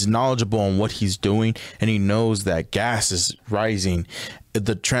 but he's knowledgeable on what he's doing and he knows that gas is rising,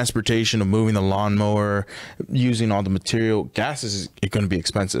 the transportation of moving the lawnmower, using all the material, gas is going to be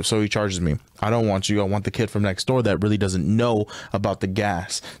expensive. So he charges me. I don't want you. I want the kid from next door that really doesn't know about the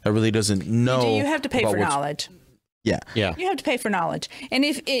gas, that really doesn't know. You have to pay for knowledge. Yeah. You have to pay for knowledge. And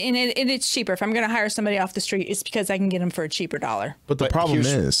it's cheaper. If I'm going to hire somebody off the street, it's because I can get them for a cheaper dollar. But the problem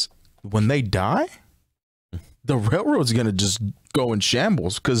is when they die, the railroad's going to just go in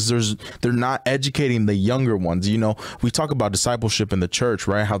shambles because they're not educating the younger ones. We talk about discipleship in the church,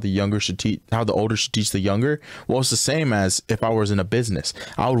 right? How the older should teach the younger. Well, it's the same as if I was in a business.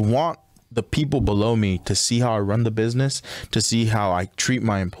 I would want the people below me to see how I run the business, to see how I treat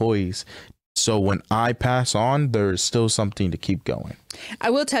my employees. So when I pass on, there's still something to keep going.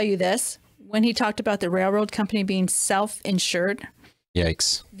 I will tell you this. when he talked about the railroad company being self-insured,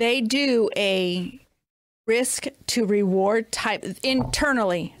 Yikes. they do a risk to reward type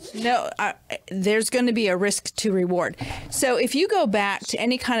internally. No, there's going to be a risk to reward. So if you go back to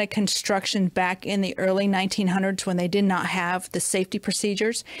any kind of construction back in the early 1900s when they did not have the safety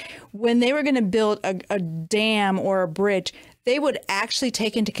procedures, when they were going to build a dam or a bridge, they would actually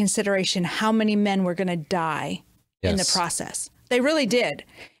take into consideration how many men were going to die in the process. They really did.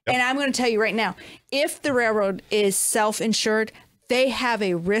 Yep. And I'm going to tell you right now, if the railroad is self-insured, they have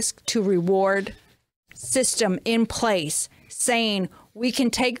a risk to reward system in place saying we can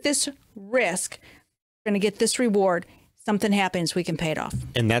take this risk, we're going to get this reward, something happens, we can pay it off.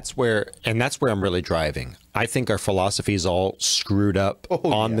 And that's where I'm really driving. I think our philosophy is all screwed up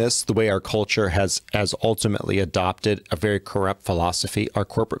on this, the way our culture has ultimately adopted a very corrupt philosophy, our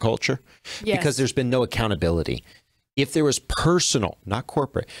corporate culture, because there's been no accountability. If there was personal, not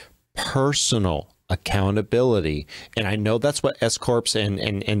corporate, personal accountability, and I know that's what S corps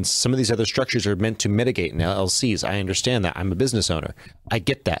and some of these other structures are meant to mitigate in LLCs. I understand that. I'm a business owner. I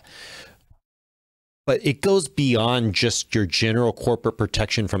get that. But it goes beyond just your general corporate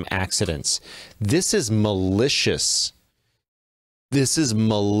protection from accidents. This is malicious. This is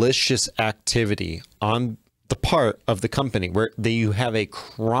malicious activity on the part of the company where you have a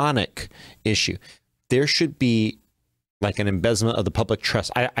chronic issue. There should be like an embezzlement of the public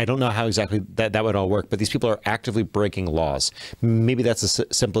trust. I don't know how exactly that would all work, but these people are actively breaking laws. Maybe that's the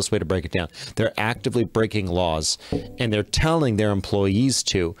simplest way to break it down. They're actively breaking laws, and they're telling their employees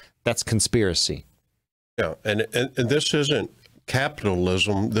to. That's conspiracy. Yeah, and this isn't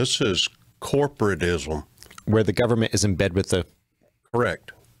capitalism. This is corporatism, where the government is in bed with the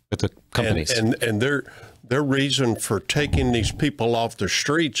with the companies. And their reason for taking these people off the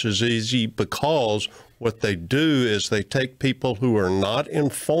streets is easy, because what they do is they take people who are not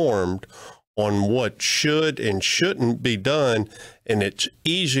informed on what should and shouldn't be done, and it's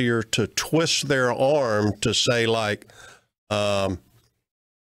easier to twist their arm to say, like,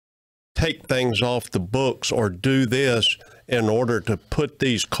 take things off the books or do this in order to put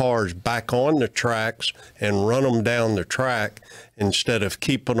these cars back on the tracks and run them down the track instead of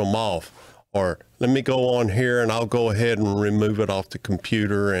keeping them off. Or let me go on here and I'll go ahead and remove it off the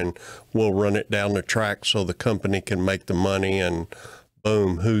computer and we'll run it down the track so the company can make the money, and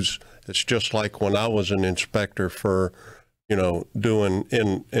boom, it's just like when I was an inspector for, doing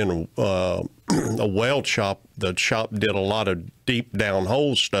in a weld shop. The shop did a lot of deep down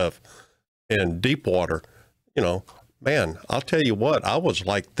hole stuff in deep water. Man, I'll tell you what, I was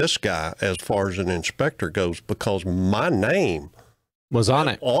like this guy as far as an inspector goes, because my name was on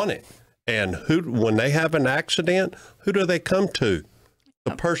it. And when they have an accident, who do they come to?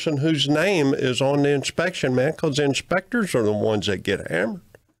 The person whose name is on the inspection, man, because the inspectors are the ones that get hammered.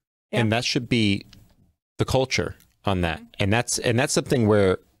 Yeah. And that should be the culture on that. And that's something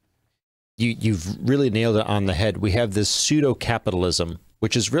where you've really nailed it on the head. We have this pseudo-capitalism,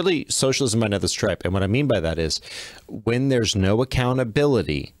 which is really socialism by another stripe. And what I mean by that is when there's no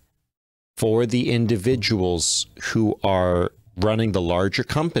accountability for the individuals who are running the larger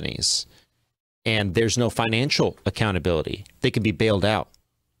companies, and there's no financial accountability, they can be bailed out.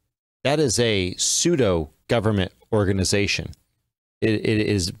 That is a pseudo government organization. It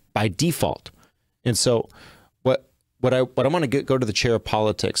is by default. And so what I want to go to the chair of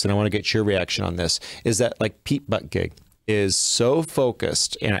politics, and I want to get your reaction on this, is that like Pete Buttigieg is so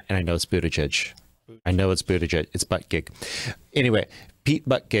focused, and I know it's Buttigieg. I know it's Buttigieg. It's Buttigieg. Anyway, Pete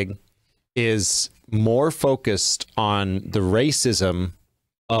Buttigieg is more focused on the racism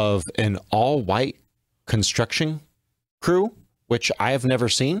of an all-white construction crew, which I have never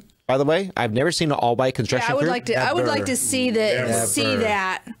seen. By the way, I've never seen an all-white construction crew. I would like to see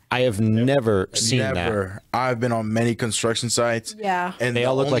that. I have never seen that. I've been on many construction sites. Yeah, and they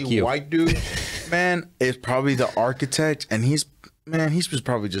all look like you. White dude, man, is probably the architect, and he's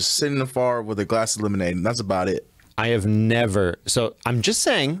probably just sitting afar with a glass of lemonade, and that's about it. I have never. So I'm just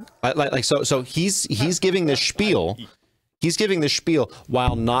saying, so he's giving this spiel. He's giving the spiel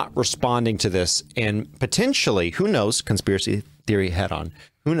while not responding to this, and potentially, who knows, conspiracy theory head on,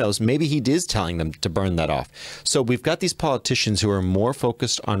 who knows, maybe he is telling them to burn that off. So we've got these politicians who are more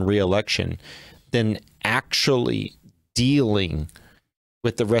focused on re-election than actually dealing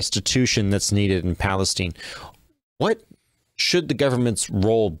with the restitution that's needed in Palestine. What should the government's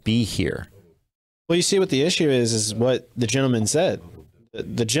role be here? Well, you see what the issue is what the gentleman said.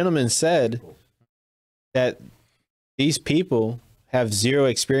 The gentleman said that these people have zero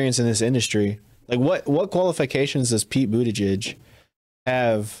experience in this industry. Like what qualifications does Pete Buttigieg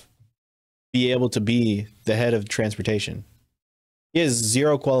have be able to be the head of transportation? He has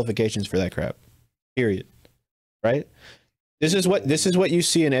zero qualifications for that crap. Period. Right? This is what you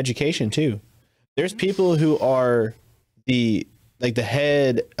see in education too. There's people who are the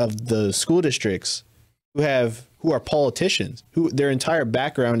head of the school districts who are politicians, who their entire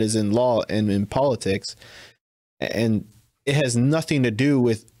background is in law and in politics, and it has nothing to do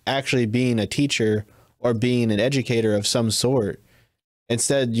with actually being a teacher or being an educator of some sort.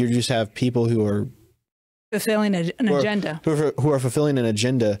 Instead, you just have people who are fulfilling an agenda. Who are fulfilling an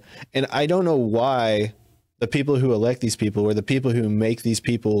agenda. And I don't know why the people who elect these people or the people who make these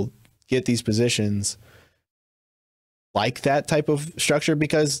people get these positions like that type of structure,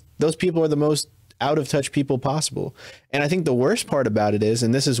 because those people are the most out of touch people possible. And I think the worst part about it is,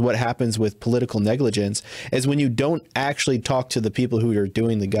 and this is what happens with political negligence, is when you don't actually talk to the people who are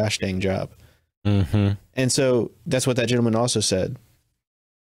doing the gosh dang job. Mm-hmm. And so that's what that gentleman also said.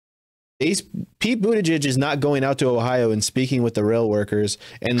 Pete Buttigieg is not going out to Ohio and speaking with the rail workers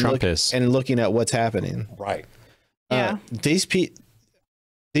and looking at what's happening. Right. Yeah.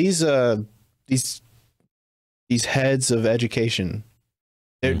 These heads of education,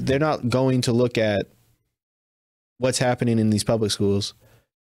 they're not going to look at what's happening in these public schools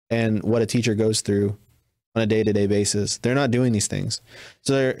and what a teacher goes through on a day-to-day basis. They're not doing these things.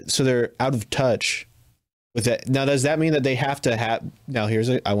 So they're out of touch with that. Now, does that mean that they have to have,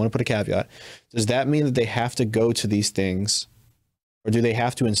 I want to put a caveat. Does that mean that they have to go to these things, or do they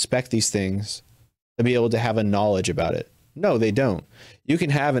have to inspect these things to be able to have a knowledge about it? No, they don't. You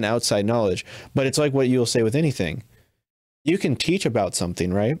can have an outside knowledge, but it's like what you'll say with anything. You can teach about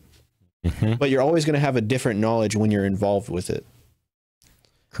something, right? Mm-hmm. But you're always going to have a different knowledge when you're involved with it.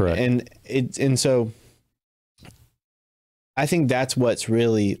 Correct. And so I think that's what's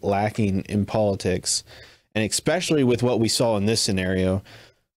really lacking in politics, and especially with what we saw in this scenario.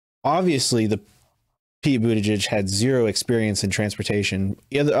 Obviously, the Pete Buttigieg had zero experience in transportation.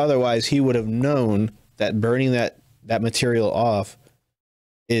 Otherwise, he would have known that burning that material off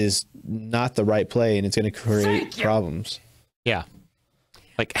is not the right play, and it's going to create problems. Yeah.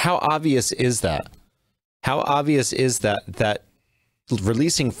 Like, how obvious is that? How obvious is that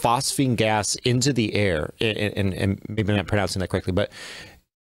releasing phosphine gas into the air, and maybe I'm not pronouncing that correctly, but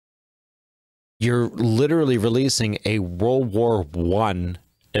you're literally releasing a World War I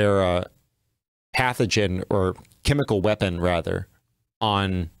era pathogen, or chemical weapon rather,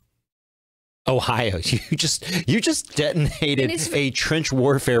 on Ohio. You just detonated a trench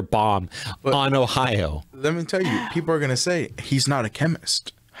warfare bomb on Ohio. Let me tell you, people are going to say he's not a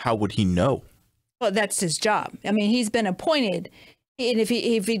chemist. How would he know? Well, that's his job. I mean, he's been appointed, and if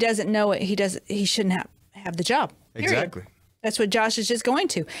he doesn't know it, he shouldn't have the job. Period. Exactly. That's what Josh is just going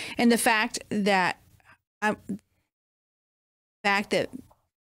to. And the fact that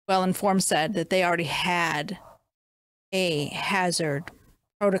Well Informed said that they already had a hazard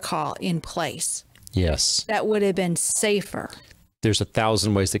protocol in place. Yes. That would have been safer. There's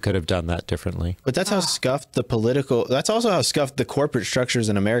 1,000 ways they could have done that differently. But that's how scuffed that's also how scuffed the corporate structures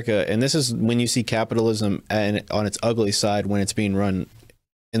in America. And this is when you see capitalism and on its ugly side, when it's being run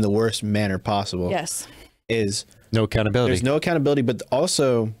in the worst manner possible. Yes. Is no accountability. There's no accountability, but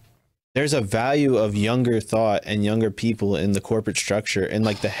also there's a value of younger thought and younger people in the corporate structure and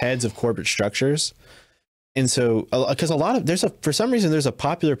like the heads of corporate structures. And so, because for some reason, there's a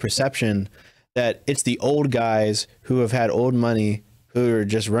popular perception that it's the old guys who have had old money who are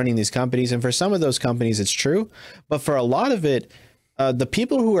just running these companies. And for some of those companies, it's true. But for a lot of it, the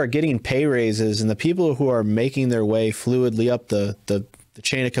people who are getting pay raises and the people who are making their way fluidly up the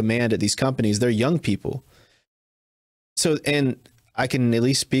chain of command at these companies, they're young people. So, and I can at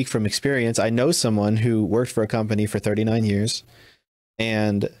least speak from experience. I know someone who worked for a company for 39 years,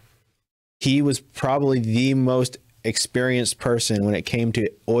 and he was probably the most experienced person when it came to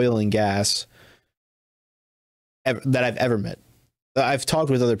oil and gas that I've ever met. I've talked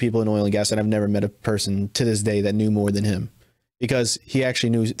with other people in oil and gas, and I've never met a person to this day that knew more than him, because he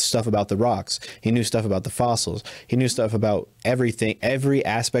actually knew stuff about the rocks. He knew stuff about the fossils. He knew stuff about everything, every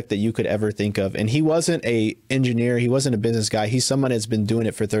aspect that you could ever think of. And he wasn't an engineer. He wasn't a business guy. He's someone that's been doing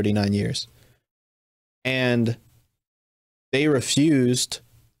it for 39 years. And they refused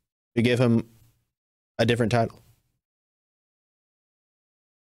to give him a different title.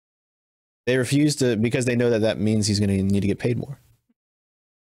 They refused to, because they know that means he's going to need to get paid more.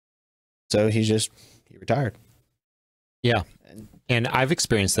 So he retired. Yeah. And I've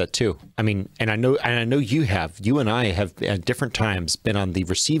experienced that too. I mean, and I know you and I have at different times been on the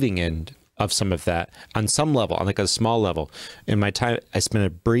receiving end of some of that on some level, on like a small level. In my time, I spent a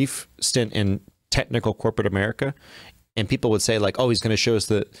brief stint in technical corporate America, and people would say like, oh, he's going to show us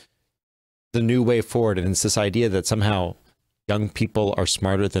the new way forward. And it's this idea that somehow young people are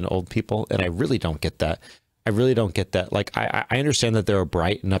smarter than old people, and I really don't get that. I really don't get that. Like, I understand that there are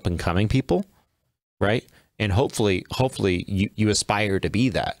bright and up and coming people, right? And hopefully you aspire to be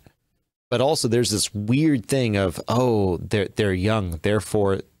that. But also there's this weird thing of, oh, they're young,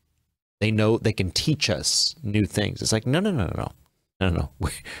 therefore they know they can teach us new things. It's like, no.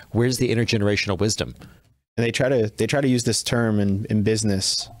 Where's the intergenerational wisdom? And they try to use this term in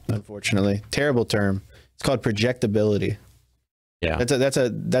business, unfortunately. Terrible term. It's called projectability. Yeah.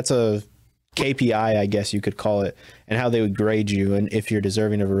 That's a KPI, I guess you could call it, and how they would grade you and if you're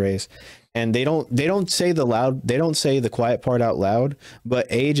deserving of a raise. And they don't say the quiet part out loud, but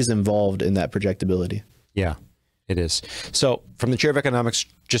age is involved in that projectability. Yeah, it is. So from the chair of economics,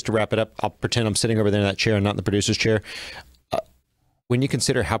 just to wrap it up, I'll pretend I'm sitting over there in that chair and not in the producer's chair. When you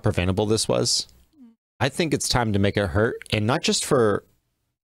consider how preventable this was, I think it's time to make it hurt, and not just for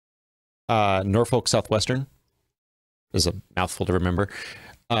Norfolk Southwestern. This is a mouthful to remember.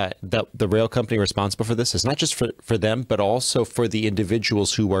 The rail company responsible for this is not just for them, but also for the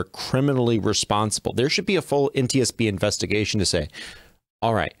individuals who are criminally responsible. There should be a full NTSB investigation to say,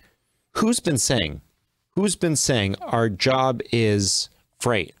 all right, who's been saying our job is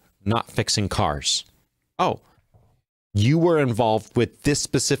freight, not fixing cars? Oh, you were involved with this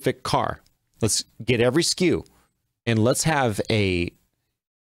specific car. Let's get every SKU and let's have a,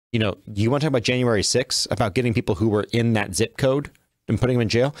 you want to talk about January 6th, about getting people who were in that zip code and putting them in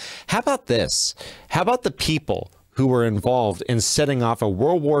jail? How about this? How about the people who were involved in setting off a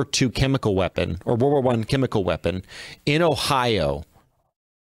World War II chemical weapon or World War I chemical weapon in Ohio?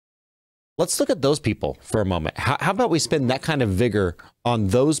 Let's look at those people for a moment. How about we spend that kind of vigor on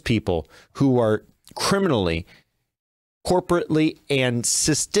those people who are criminally, corporately, and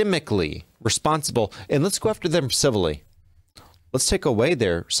systemically responsible, and let's go after them civilly. Let's take away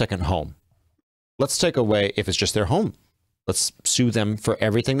their second home. Let's take away, if it's just their home, let's sue them for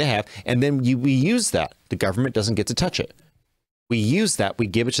everything they have. And then we use that. The government doesn't get to touch it. We use that. We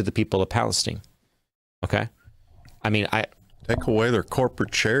give it to the people of Palestine. Okay. I mean, take away their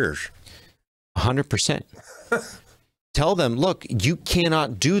corporate shares. 100%. Tell them, look, you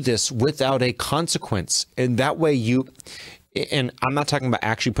cannot do this without a consequence. And that way and I'm not talking about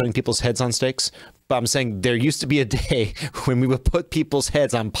actually putting people's heads on stakes, but I'm saying there used to be a day when we would put people's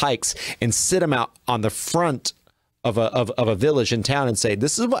heads on pikes and sit them out on the front of a village in town and say,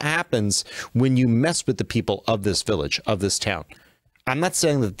 this is what happens when you mess with the people of this village, of this town. I'm not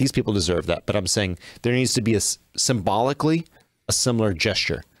saying that these people deserve that, but I'm saying there needs to be symbolically a similar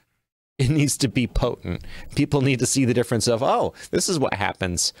gesture. It needs to be potent. People need to see the difference of, oh, this is what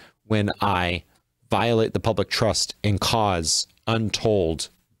happens when I violate the public trust and cause untold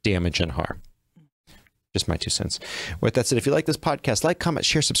damage and harm. Just my 2 cents. With that said, if you like this podcast, like, comment,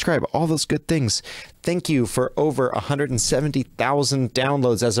 share, subscribe, all those good things. Thank you for over 170,000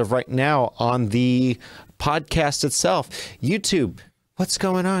 downloads as of right now on the podcast itself. YouTube, what's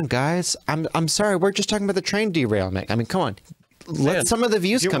going on, guys? I'm sorry, we're just talking about the train derailment. I mean, come on. Let some of the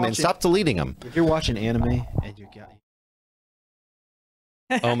views come in. Stop deleting them. If you're watching anime and you got...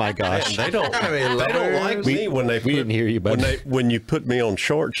 Oh my gosh. They don't like me when they we didn't hear you, but when you put me on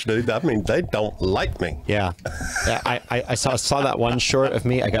shorts, dude. I mean, they don't like me. Yeah. I saw that one short of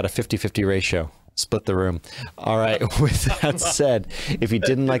me. I got a 50-50 ratio. Split the room. All right. With that said, if you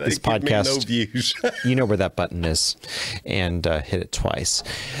didn't like this podcast, no views. You know where that button is, and hit it twice,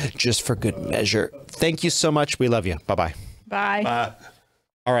 just for good measure. Thank you so much. We love you. Bye-bye. Bye. Bye.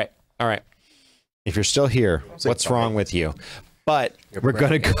 All right. If you're still here, what's wrong with you? But we're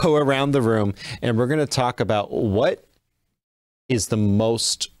going to go around the room and we're going to talk about what is the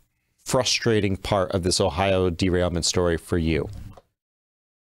most frustrating part of this Ohio derailment story for you.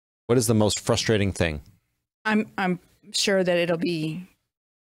 What is the most frustrating thing? I'm sure that it'll be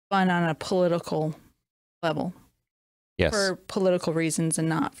fun on a political level. Yes. For political reasons and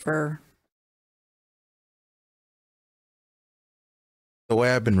not for... The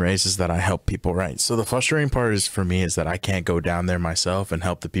way I've been raised is that I help people, right? So the frustrating part is for me is that I can't go down there myself and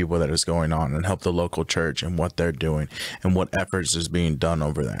help the people that is going on and help the local church and what they're doing and what efforts is being done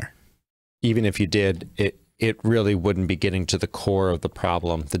over there. Even if you did, it really wouldn't be getting to the core of the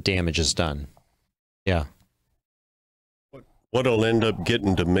problem. The damage is done. Yeah. What'll end up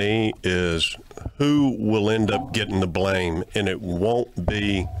getting to me is who will end up getting the blame, and it won't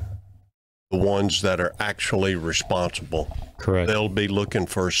be the ones that are actually responsible. Correct. They'll be looking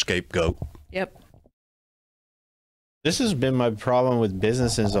for a scapegoat. Yep. This has been my problem with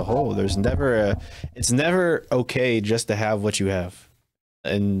business as a whole. It's never okay just to have what you have,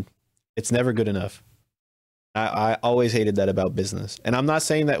 and it's never good enough. I always hated that about business, and I'm not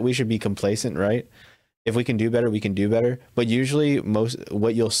saying that we should be complacent, right? If we can do better, we can do better. But usually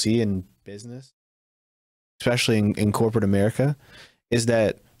what you'll see in business, especially in corporate America, is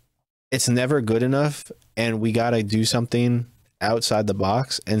that it's never good enough, and we got to do something outside the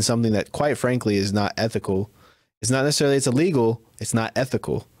box, and something that, quite frankly, is not ethical. It's not necessarily it's illegal, it's not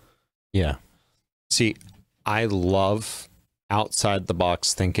ethical. Yeah. See, I love outside the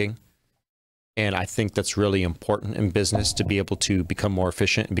box thinking. And I think that's really important in business, to be able to become more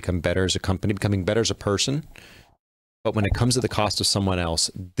efficient and become better as a company, becoming better as a person. But when it comes to the cost of someone else,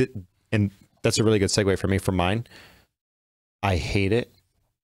 and that's a really good segue for me for mine, I hate it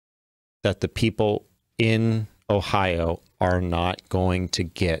that the people in Ohio are not going to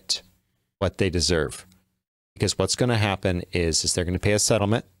get what they deserve. Because what's going to happen is they're going to pay a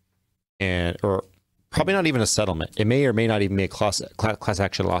settlement, or probably not even a settlement. It may or may not even be a class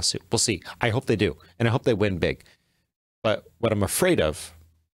action lawsuit. We'll see. I hope they do. And I hope they win big. But what I'm afraid of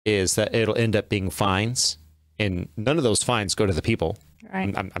is that it'll end up being fines, and none of those fines go to the people.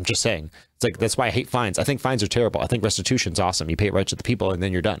 Right. I'm just saying. It's like, that's why I hate fines. I think fines are terrible. I think restitution's awesome. You pay it right to the people and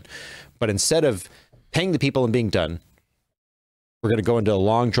then you're done. But instead of paying the people and being done, we're going to go into a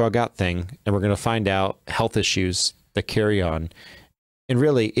long drug out thing, and we're going to find out health issues that carry on. And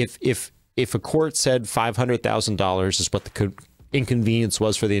really, if a court said $500,000 is what the inconvenience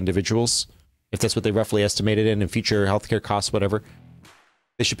was for the individuals, if that's what they roughly estimated in future healthcare costs, whatever,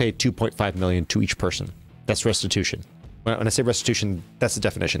 they should pay $2.5 million to each person. That's restitution. When I say restitution, that's the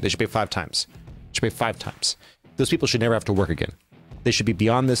definition. They should pay 5 times. They should pay 5 times. Those people should never have to work again. They should be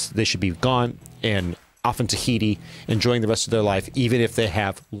beyond this. They should be gone and off in Tahiti, enjoying the rest of their life, even if they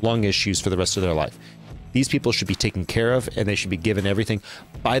have lung issues for the rest of their life. These people should be taken care of, and they should be given everything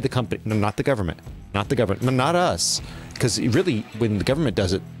by the company. No, not the government. Not the government. No, not us. Because really, when the government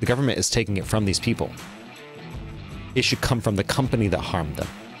does it, the government is taking it from these people. It should come from the company that harmed them.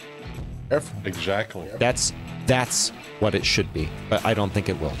 Exactly. That's what it should be, but I don't think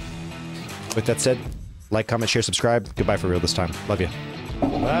it will. With that said, like, comment, share, subscribe. Goodbye for real this time. Love you.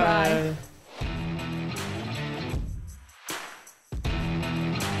 Bye.